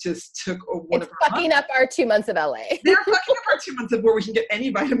wildfires just took one It's of our fucking months. up our 2 months of LA. They're fucking up our 2 months of where we can get any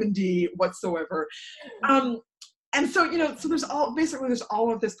vitamin D whatsoever. And so, you know, so there's all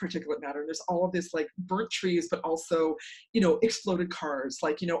of this particulate matter. There's all of this like burnt trees, but also, you know, exploded cars,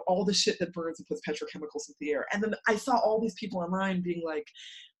 like, you know, all the shit that burns and puts petrochemicals into the air. And then I saw all these people online being like,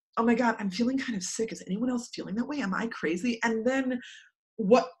 oh my God, I'm feeling kind of sick. Is anyone else feeling that way? Am I crazy? And then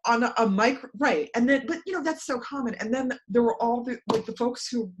what on a micro, right. And then, but you know, that's so common. And then there were all the folks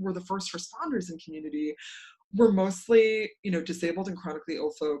who were the first responders in community were mostly, you know, disabled and chronically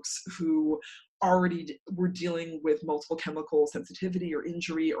ill folks who already were dealing with multiple chemical sensitivity or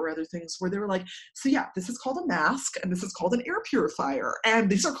injury or other things, where they were like, so yeah, this is called a mask and this is called an air purifier and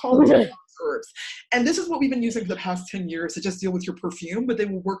these are called herbs. And this is what we've been using for the past 10 years to just deal with your perfume, but they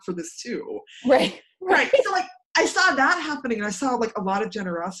will work for this too. Right. Right. So like, I saw that happening, and I saw like a lot of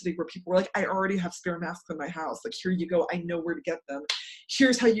generosity where people were like, I already have spare masks in my house. Like, here you go. I know where to get them.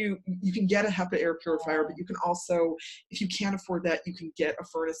 Here's how you can get a HEPA air purifier, but you can also, if you can't afford that, you can get a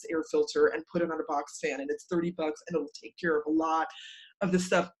furnace air filter and put it on a box fan, and it's $30 and it'll take care of a lot of the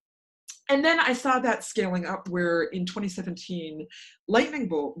stuff. And then I saw that scaling up where in 2017, Lightning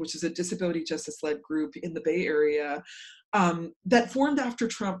Bolt, which is a disability justice-led group in the Bay Area, that formed after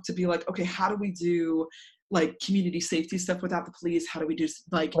Trump to be like, okay, how do we do like community safety stuff without the police? How do we do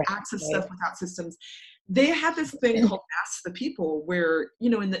like access stuff without systems? They had this thing called Ask the People, where, you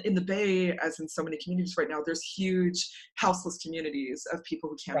know, in the Bay, as in so many communities right now, there's huge houseless communities of people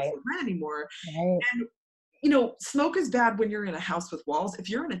who can't afford rent anymore. And, you know, smoke is bad when you're in a house with walls. If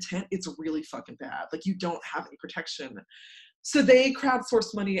you're in a tent, it's really fucking bad. Like, you don't have any protection. So they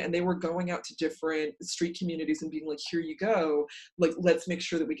crowdsourced money, and they were going out to different street communities and being like, here you go. Like, let's make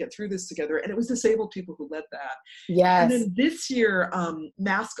sure that we get through this together. And it was disabled people who led that. Yes. And then this year,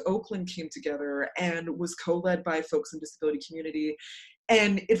 Mask Oakland came together and was co-led by folks in disability community.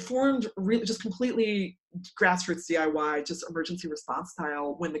 And it formed really just completely grassroots DIY, just emergency response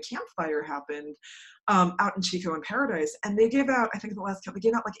style, when the campfire happened out in Chico and Paradise. And they gave out, I think in the last count, they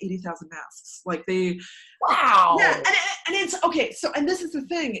gave out like 80,000 masks. Like wow. Yeah, and it's, okay, so, and this is the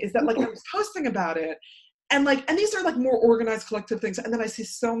thing, is that like I was posting about it, and like, and these are like more organized collective things. And then I see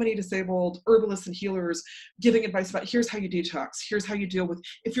so many disabled herbalists and healers giving advice about, here's how you detox. Here's how you deal with,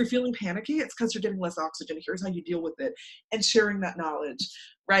 if you're feeling panicky, it's because you're getting less oxygen. Here's how you deal with it. And sharing that knowledge,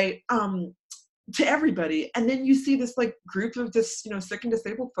 right? To everybody. And then you see this like group of this, you know, sick and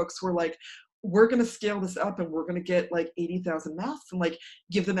disabled folks who are like, we're going to scale this up, and we're going to get like 80,000 masks and like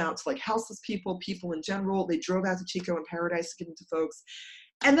give them out to like houseless people in general. They drove out to Chico and Paradise to give them to folks.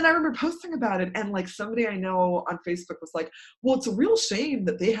 And then I remember posting about it, and like somebody I know on Facebook was like, well, it's a real shame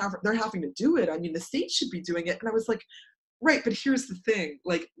that they're having to do it. I mean, the state should be doing it. And I was like, right, but here's the thing,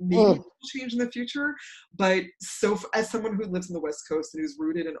 like maybe it will change in the future. But so as someone who lives in the West Coast and who's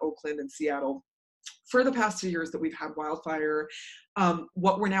rooted in Oakland and Seattle, for the past 2 years that we've had wildfire,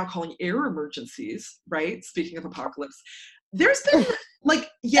 what we're now calling air emergencies, right? Speaking of apocalypse, there's been like,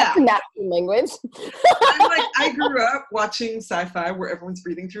 yeah. Nasty language. I grew up watching sci-fi where everyone's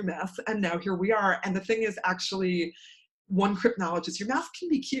breathing through masks, and now here we are. And the thing is, actually, one cryptologist, your mask can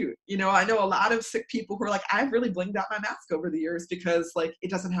be cute. You know, I know a lot of sick people who are like, I've really blinged out my mask over the years because like, it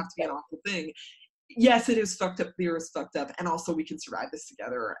doesn't have to be an awful thing. Yes, it is fucked up. The air is fucked up. And also we can survive this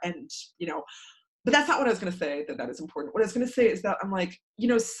together. And, you know, but that's not what I was going to say, that is important. What I was going to say is that I'm like, you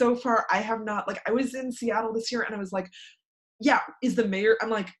know, so far I have not, like, I was in Seattle this year and I was like, yeah, is the mayor,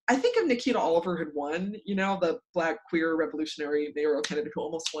 I'm like, I think if Nikita Oliver had won, you know, the Black queer revolutionary mayoral candidate who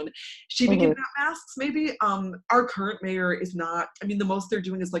almost won, she'd be giving out masks maybe. Our current mayor is not, I mean, the most they're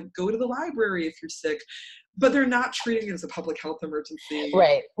doing is like, go to the library if you're sick, but they're not treating it as a public health emergency.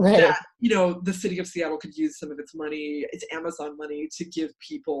 Right. That, you know, the city of Seattle could use some of its money, its Amazon money, to give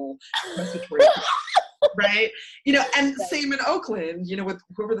people respiratory right? You know, and same in Oakland, you know, with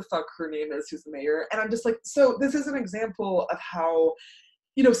whoever the fuck her name is, who's the mayor. And I'm just like, so this is an example of how,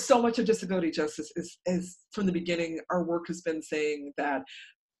 you know, so much of disability justice is from the beginning, our work has been saying that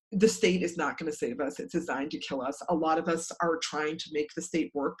the state is not going to save us. It's designed to kill us. A lot of us are trying to make the state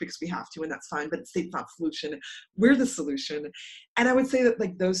work because we have to, and that's fine, but the state's not the solution. We're the solution. And I would say that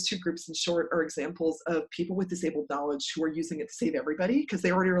like those two groups in short are examples of people with disabled knowledge who are using it to save everybody, because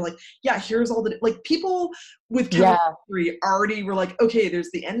they already were like, yeah, here's all the, like people with chemistry already were like, okay, there's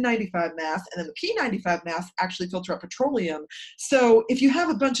the N95 mask, and then the P95 mask actually filter out petroleum. So if you have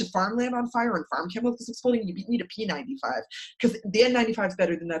a bunch of farmland on fire and farm chemicals exploding, you need a P95 because the N95 is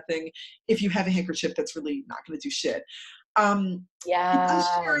better than nothing. nothing if you have a handkerchief that's really not going to do shit. Yeah. It's us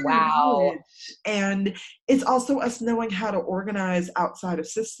sharing our Wow. knowledge, and it's also us knowing how to organize outside of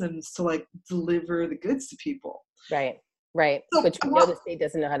systems to like deliver the goods to people. Right. So Which we know the state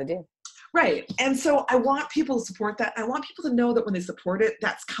doesn't know how to do. Right. And so I want people to support that. I want people to know that when they support it,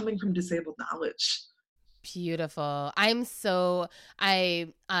 that's coming from disabled knowledge. Beautiful.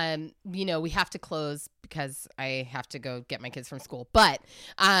 We have to close because I have to go get my kids from school, but,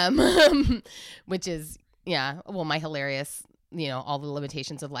 which is, my hilarious, all the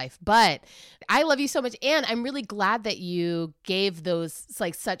limitations of life, but I love you so much. And I'm really glad that you gave those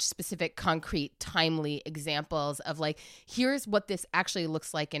like such specific, concrete, timely examples of like, here's what this actually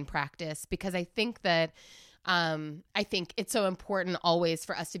looks like in practice, because I think that I think it's so important always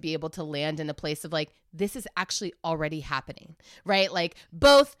for us to be able to land in a place of like, this is actually already happening, right? Like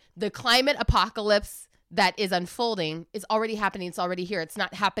both the climate apocalypse that is unfolding is already happening. It's already here. It's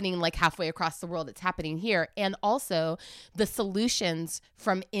not happening like halfway across the world. It's happening here. And also the solutions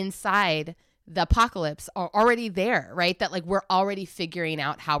from inside the apocalypse are already there, right? That like we're already figuring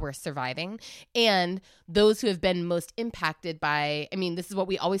out how we're surviving. And those who have been most impacted by, this is what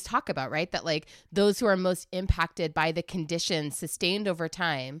we always talk about, right? That like those who are most impacted by the conditions sustained over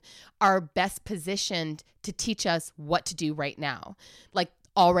time are best positioned to teach us what to do right now. Like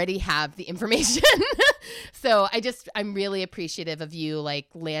already have the information. So I'm really appreciative of you like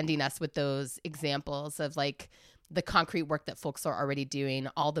landing us with those examples of like the concrete work that folks are already doing,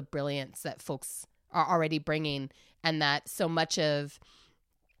 all the brilliance that folks are already bringing, and that so much of,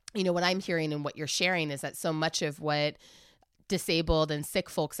 what I'm hearing and what you're sharing is that so much of what disabled and sick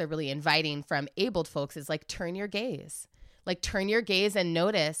folks are really inviting from abled folks is like, turn your gaze. Like turn your gaze and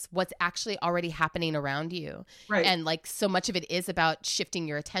notice what's actually already happening around you. Right. And like so much of it is about shifting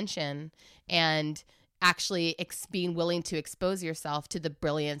your attention and actually being willing to expose yourself to the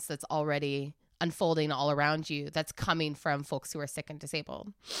brilliance that's already unfolding all around you, that's coming from folks who are sick and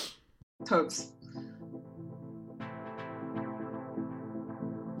disabled. Totes.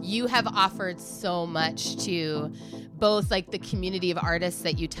 You have offered so much to both like the community of artists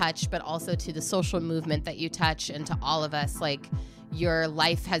that you touch, but also to the social movement that you touch, and to all of us. Like your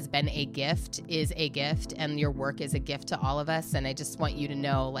life has been a gift, is a gift, and your work is a gift to all of us. And I just want you to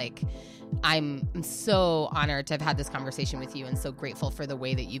know, like, I'm so honored to have had this conversation with you, and so grateful for the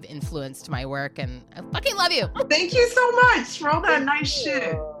way that you've influenced my work, and I fucking love you. Thank you so much for all that nice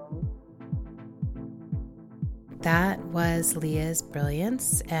shit. That was Leah's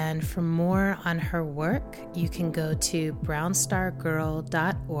brilliance. And for more on her work, you can go to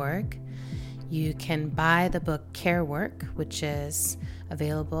brownstargirl.org. You can buy the book Care Work, which is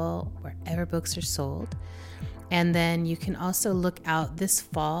available wherever books are sold. And then you can also look out this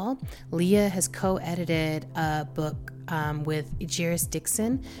fall. Leah has co-edited a book with Jairus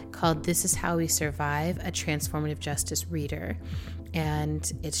Dixon called This Is How We Survive, a Transformative Justice Reader. And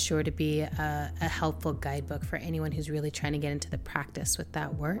it's sure to be a helpful guidebook for anyone who's really trying to get into the practice with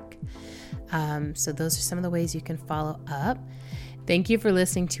that work. So those are some of the ways you can follow up. Thank you for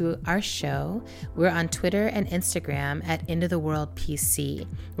listening to our show. We're on Twitter and Instagram at End of the World PC.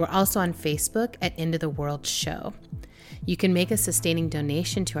 We're also on Facebook at End of the World Show. You can make a sustaining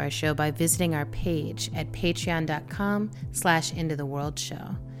donation to our show by visiting our page at patreon.com/End of the World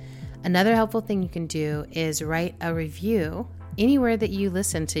Show. Another helpful thing you can do is write a review anywhere that you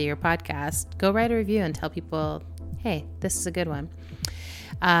listen to your podcast. Go write a review and tell people, hey, this is a good one.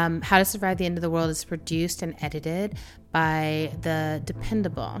 How to Survive the End of the World is produced and edited by the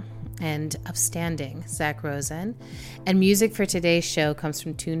dependable and upstanding Zach Rosen. And music for today's show comes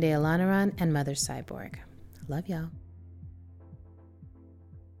from Tunde Alanaran and Mother Cyborg. Love y'all.